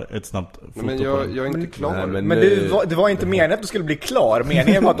jag kan ta ett snabbt foto. Men jag är inte klar. Men det var inte meningen att du skulle bli klar.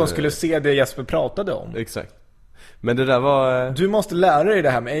 Meningen var att de skulle se det Jesper pratade om. Exakt. Men det där var... Du måste lära dig det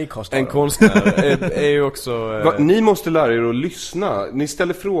här med Acast. En konstnär är ju också... Ni måste lära er att lyssna. Ni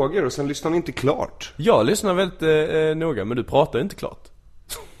ställer frågor och sen lyssnar ni inte klart. Jag lyssnar väldigt noga, men du pratar inte klart.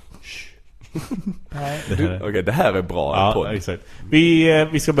 Nej. Okej, det här är bra. Ja, exakt.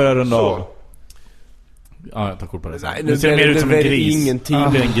 Vi ska börja runda av. Ja, jag tar kort på det. Nej, nu ser det mer ut som en gris. Ingenting. Det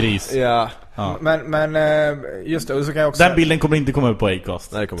blir en gris. Ja. Men just det, och så kan jag också... Den bilden kommer inte komma upp på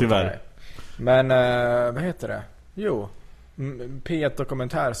Acast. Nej, tyvärr. Nej. Men vad heter det? Jo,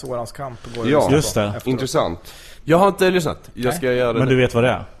 P1-dokumentär Sorans kamp går just det. Efteråt. Intressant. Jag har inte lyssnat. Jag ska göra det. Men du vet vad det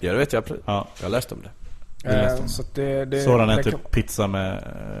är? Ja, det vet jag absolut. Ja. Jag har läst om det. Så det Soran äter pizza med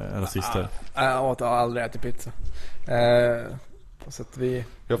rasister. Jag har aldrig ätit pizza. Så att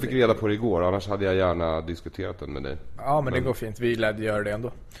jag fick reda på det igår, annars hade jag gärna diskuterat den med dig. Ja, men det går fint. Vi lärde göra det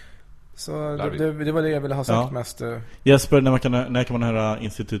ändå. Så det var det jag ville ha sagt mest. Jesper, när kan man höra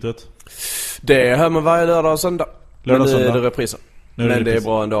institutet? Det hör man varje lördag och söndag. Lördag och söndag. Men det är repriser. Men det är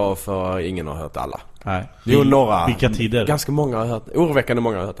bra ändå för ingen har hört alla. Nej. Jo, några. Vilka tider? Ganska många har hört. Oroväckande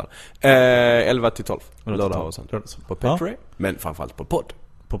många har hört alla. 11-12. Lördag och söndag. På Petri. Men framförallt på podd.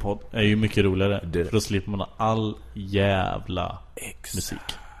 På podd är ju mycket roligare. För då slipper man all jävla musik.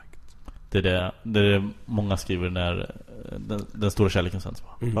 Det är det många skriver när den stora kärleken sänds.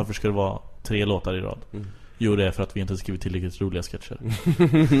 Varför ska det vara 3 låtar i rad? Jo, det är för att vi inte skriver tillräckligt roliga sketcher.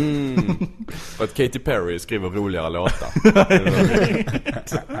 För att Katy Perry skriver roligare låtar.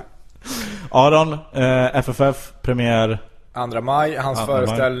 Aron, FFF, premiär 2 maj, hans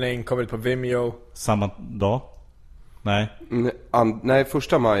föreställning kommer ut på Vimeo. samma dag? Nej. Nej,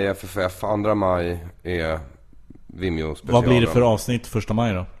 1 maj är FFF, 2 maj är Vimeo special. Vad blir det för avsnitt 1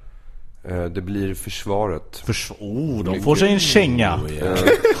 maj då? Det blir försvaret. De får sig en känga.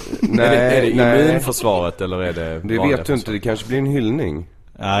 Nej, är det immunförsvaret eller är det... Det vet du inte, det kanske blir en hyllning.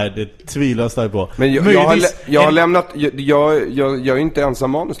 Nej, det tvivlar jag starkt på. Men jag har lämnat... Jag är inte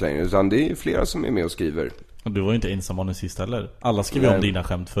ensam manus längre, utan det är flera som är med och skriver. Du var ju inte ensam manus sist heller. Alla skrev om dina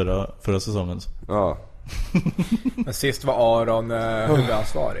skämt förra säsongen. Ja. Men sist var Aron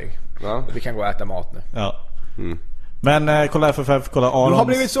huvudansvarig. Ja. Vi kan gå och äta mat nu. Ja. Men kolla FFF, kolla Aron. Du har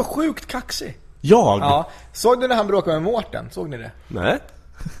blivit så sjukt kaxig. Ja. Såg du när han bråkade med Mårten? Såg ni det? Nej.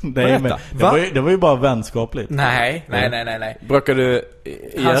 Nej, men det var ju bara vänskapligt. Nej. Bråkade du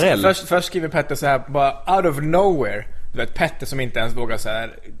IRL? Först skriver Petter så här, bara out of nowhere. Du vet, Petter som inte ens vågar så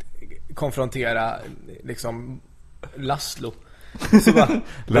här konfrontera liksom Laszlo. Så bara,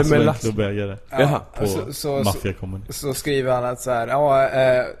 Laszlo är en klubbägare. Ja, på maffiakommun. Så skriver han att så här,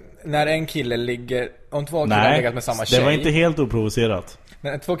 när en kille ligger, om 2 killar har legat med samma tjej. Det var inte helt oprovocerat.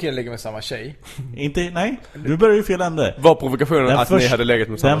 När 2 killar ligger med samma tjej. Nej, du börjar ju fel ände. Var provokationen att ni hade legat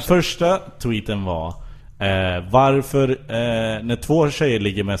med samma tjej? Den första tweeten var varför när 2 tjejer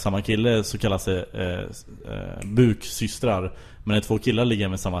ligger med samma kille så kallas det buksystrar. Men när 2 killar ligger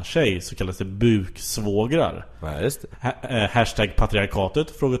med samma tjej så kallas det buksvågrar. Ja, just det. Hashtag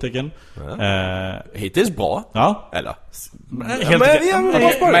patriarkatet, frågetecken. Hittills bra. Ja. Eller? Men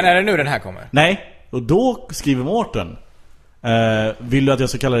är det nu den här kommer? Nej, och då skriver Mårten vill du att jag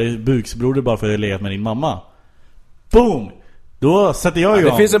ska kalla dig buksbroder bara för att jag har legat med din mamma? Boom! Då sätter jag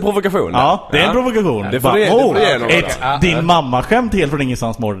det finns en provokation. Ja, det är en provokation. Det får din mamma-skämt helt från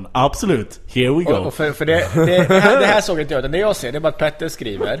ingenstans, Mårten. Absolut, here we go. Och för det här såg inte jag, utan det jag ser, det är bara att Petter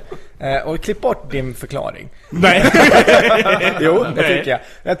skriver och klipp bort din förklaring. Nej. Jo, det tycker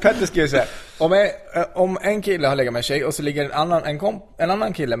jag. Att Petter skriver så här: om en kille har legat med en tjej och så ligger en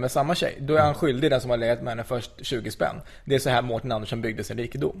annan kille med samma tjej, då är han skyldig den som har legat med henne först 20 spänn. Det är så här Mårten Andersson byggde sin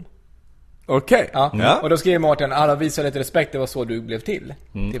rikedom. Okej. Ja. Och då skriver Mårten, alla visar lite respekt, det var så du blev till.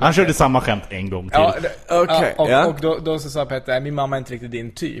 Han körde samma skämt en gång till. Och då så sa Petter, min mamma är inte riktigt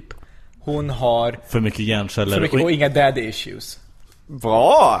din typ. Hon har för mycket hjärnceller och inga daddy issues.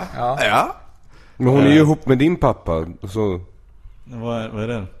 Bra. Ja. Men hon är ju ihop med din pappa så... Vad är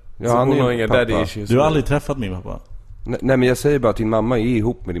det? Ja, han har är inga pappa. daddy issues. Du har aldrig träffat min pappa? Nej, men jag säger bara att din mamma är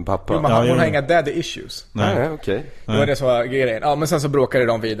ihop med din pappa. Jo, men hon har inga daddy issues. Nej, okej. Det var det som var grejen. Ja, men sen så bråkade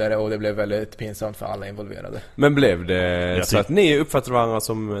de vidare och det blev väldigt pinsamt för alla involverade. Men blev det så att ni uppfattade varandra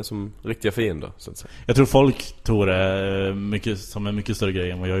som riktiga fiender, så att säga? Jag tror folk tog det mycket, som en mycket större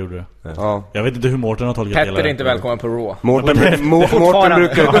grej än vad jag gjorde. Ja. Jag vet inte hur Mårten har tolkat Petter är inte välkommen på Raw. Mårten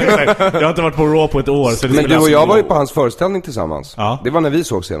brukar... Jag har inte varit på Raw på ett år. Så men du och jag var ju på hans föreställning tillsammans. Ja. Det var när vi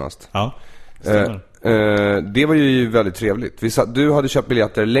såg senast. Ja, det var ju väldigt trevligt. Du hade köpt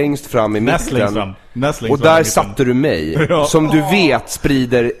biljetter längst fram i mitten. Och där satte du mig. Ja. Som du vet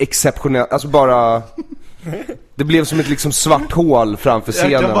sprider exceptionellt. Alltså bara... Det blev som ett liksom svart hål framför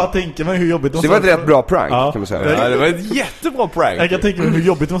scenen. Jag kan bara tänka mig hur jobbigt det var ett rätt bra prank, kan man säga. Ja, det var ett jättebra prank. Jag kan tänka mig hur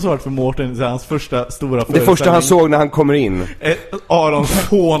jobbigt det måste ha varit för Mårten. Hans första stora föreställning. Det första han såg när han kommer in. Arons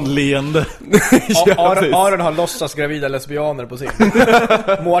hånleende. Aron har låtsas gravida lesbianer på sin.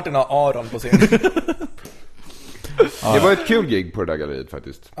 Mårten har Aron på sin. Det var ett kul gig på det där galleriet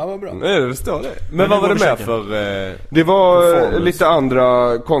faktiskt. Ja, vad bra. Nej, det står det. Men vad var det med för... Det var lite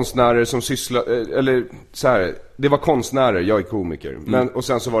andra konstnärer som eller så här. Det var konstnärer, jag är komiker. Men, och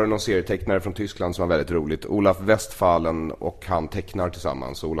sen så var det någon serietecknare från Tyskland som var väldigt roligt. Olaf Westphalen och han tecknar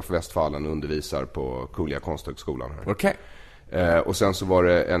tillsammans. Och Olaf Westphalen undervisar på Kungliga Konsthögskolan här. Okej. Och sen så var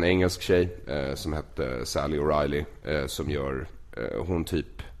det en engelsk tjej som hette Sally O'Reilly som gör, hon typ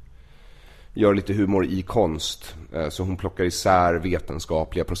gör lite humor i konst. Så hon plockar isär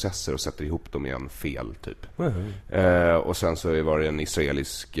vetenskapliga processer och sätter ihop dem igen fel typ. Och sen så var det en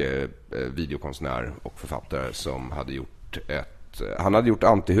israelisk videokonstnär och författare som hade gjort han hade gjort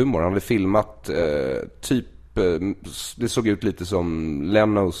antihumor. Han hade filmat typ det såg ut lite som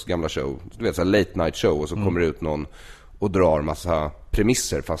Lenos gamla show. Du vet, så här late night show. Och så kommer det ut någon och drar massa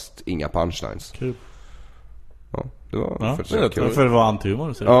premisser fast inga punchlines. Kul. Ja, det var för det var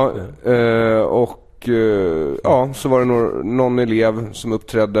antihumor. Ja, så var det någon elev som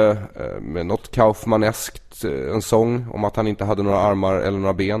uppträdde med något Kaufmaneskt, en sång om att han inte hade några armar eller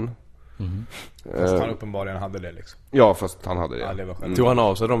några ben. Fast han uppenbarligen hade det liksom. Ja, fast han hade det. Ja, det var skönt. Tog han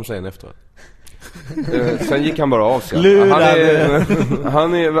av sig dem sen efteråt? Sen gick han bara av sig.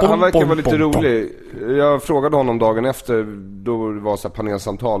 Han verkar vara lite rolig. Jag frågade honom dagen efter, då det var så här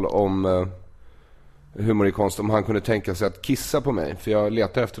panelsamtal om humor i konst, om han kunde tänka sig att kissa på mig. För jag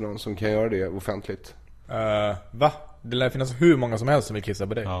letar efter någon som kan göra det offentligt. Va? Det lär finnas hur många som helst som vill kissa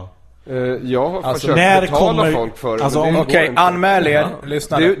på dig. Ja. Jag har försökt betala folk för det. Okej, anmäl er,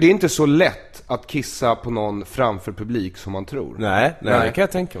 lyssna. Det är inte så lätt att kissa på någon framför publik som man tror. Nej, det kan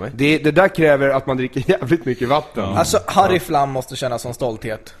jag tänka mig. Det där kräver att man dricker jävligt mycket vatten. Ja. Alltså, Harry Flam måste känna som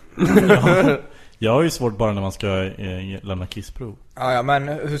stolthet. Jag har ju svårt bara när man ska lämna kissprov. Ja, men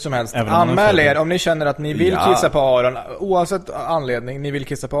hur som helst. Anmäl er om ni känner att ni vill kissa på Aron. Oavsett anledning, ni vill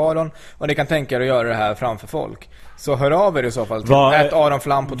kissa på Aron. Och ni kan tänka er att göra det här framför folk. Så hör av er i så fall till Aron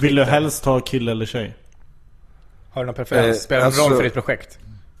Flam på Twitter. Vill du helst ha kille eller tjej? Har du någon preferens? Spelar en roll för ditt projekt?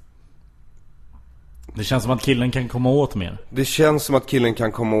 Det känns som att killen kan komma åt mer. Det känns som att killen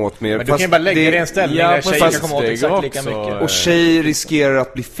kan komma åt mer. Men du kan ju bara lägga det i en ställning där tjejer kan komma åt exakt lika mycket. Och tjej riskerar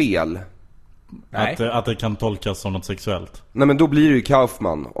att bli fel. Att det kan tolkas som något sexuellt. Nej, men då blir det ju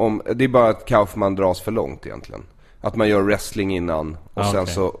Kaufman. Det är bara att Kaufman dras för långt egentligen. Att man gör wrestling innan och sen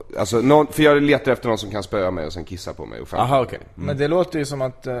så alltså, för jag letar efter någon som kan spöa mig och sen kissa på mig. Aha, okej. Men det låter ju som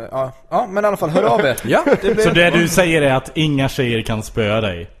att men i alla fall, hör av er. Så det du säger är att inga tjejer kan spöa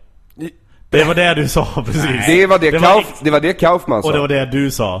dig? Det var det du sa precis. Det var det Kaufman sa. Och det var det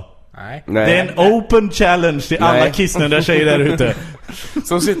du sa. Nej. Det är en open challenge till alla kissnödiga tjejer där ute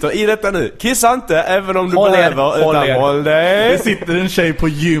som sitter i detta nu. Kissa inte även om du behöver. Håll dig. Det sitter en tjej på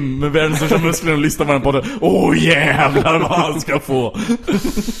gym med världens största muskler och lyssnar på den podden. Jävlar vad han ska få.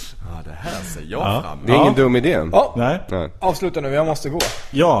 Det här ser jag fram. Det är ingen dum idé. Nej. Avsluta nu, jag måste gå.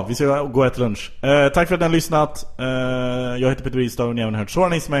 Ja, vi ska gå ett lunch. Tack för att ni har lyssnat. Jag heter Peter Wiesdal och ni har även hört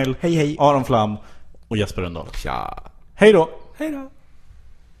Soran Ismail, hej. Aron Flam och Jesper Rönndahl. Ja. Hej då.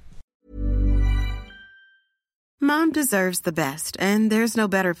 Mom deserves the best, and there's no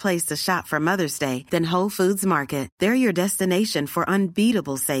better place to shop for Mother's Day than Whole Foods Market. They're your destination for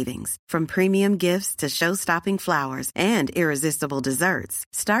unbeatable savings, from premium gifts to show-stopping flowers and irresistible desserts.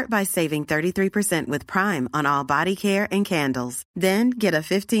 Start by saving 33% with Prime on all body care and candles. Then get a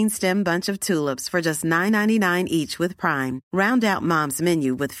 15-stem bunch of tulips for just $9.99 each with Prime. Round out Mom's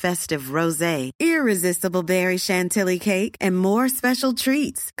menu with festive rosé, irresistible berry chantilly cake, and more special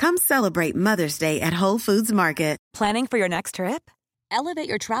treats. Come celebrate Mother's Day at Whole Foods Market. Planning for your next trip? Elevate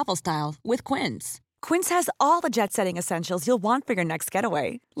your travel style with Quince. Quince has all the jet-setting essentials you'll want for your next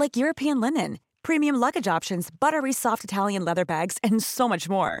getaway, like European linen, premium luggage options, buttery soft Italian leather bags, and so much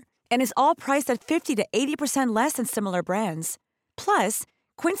more. And is all priced at 50 to 80% less than similar brands. Plus,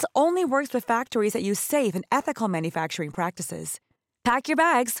 Quince only works with factories that use safe and ethical manufacturing practices. Pack your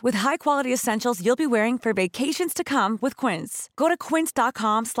bags with high-quality essentials you'll be wearing for vacations to come with Quince. Go to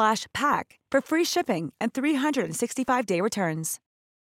quince.com/pack for free shipping and 365-day returns.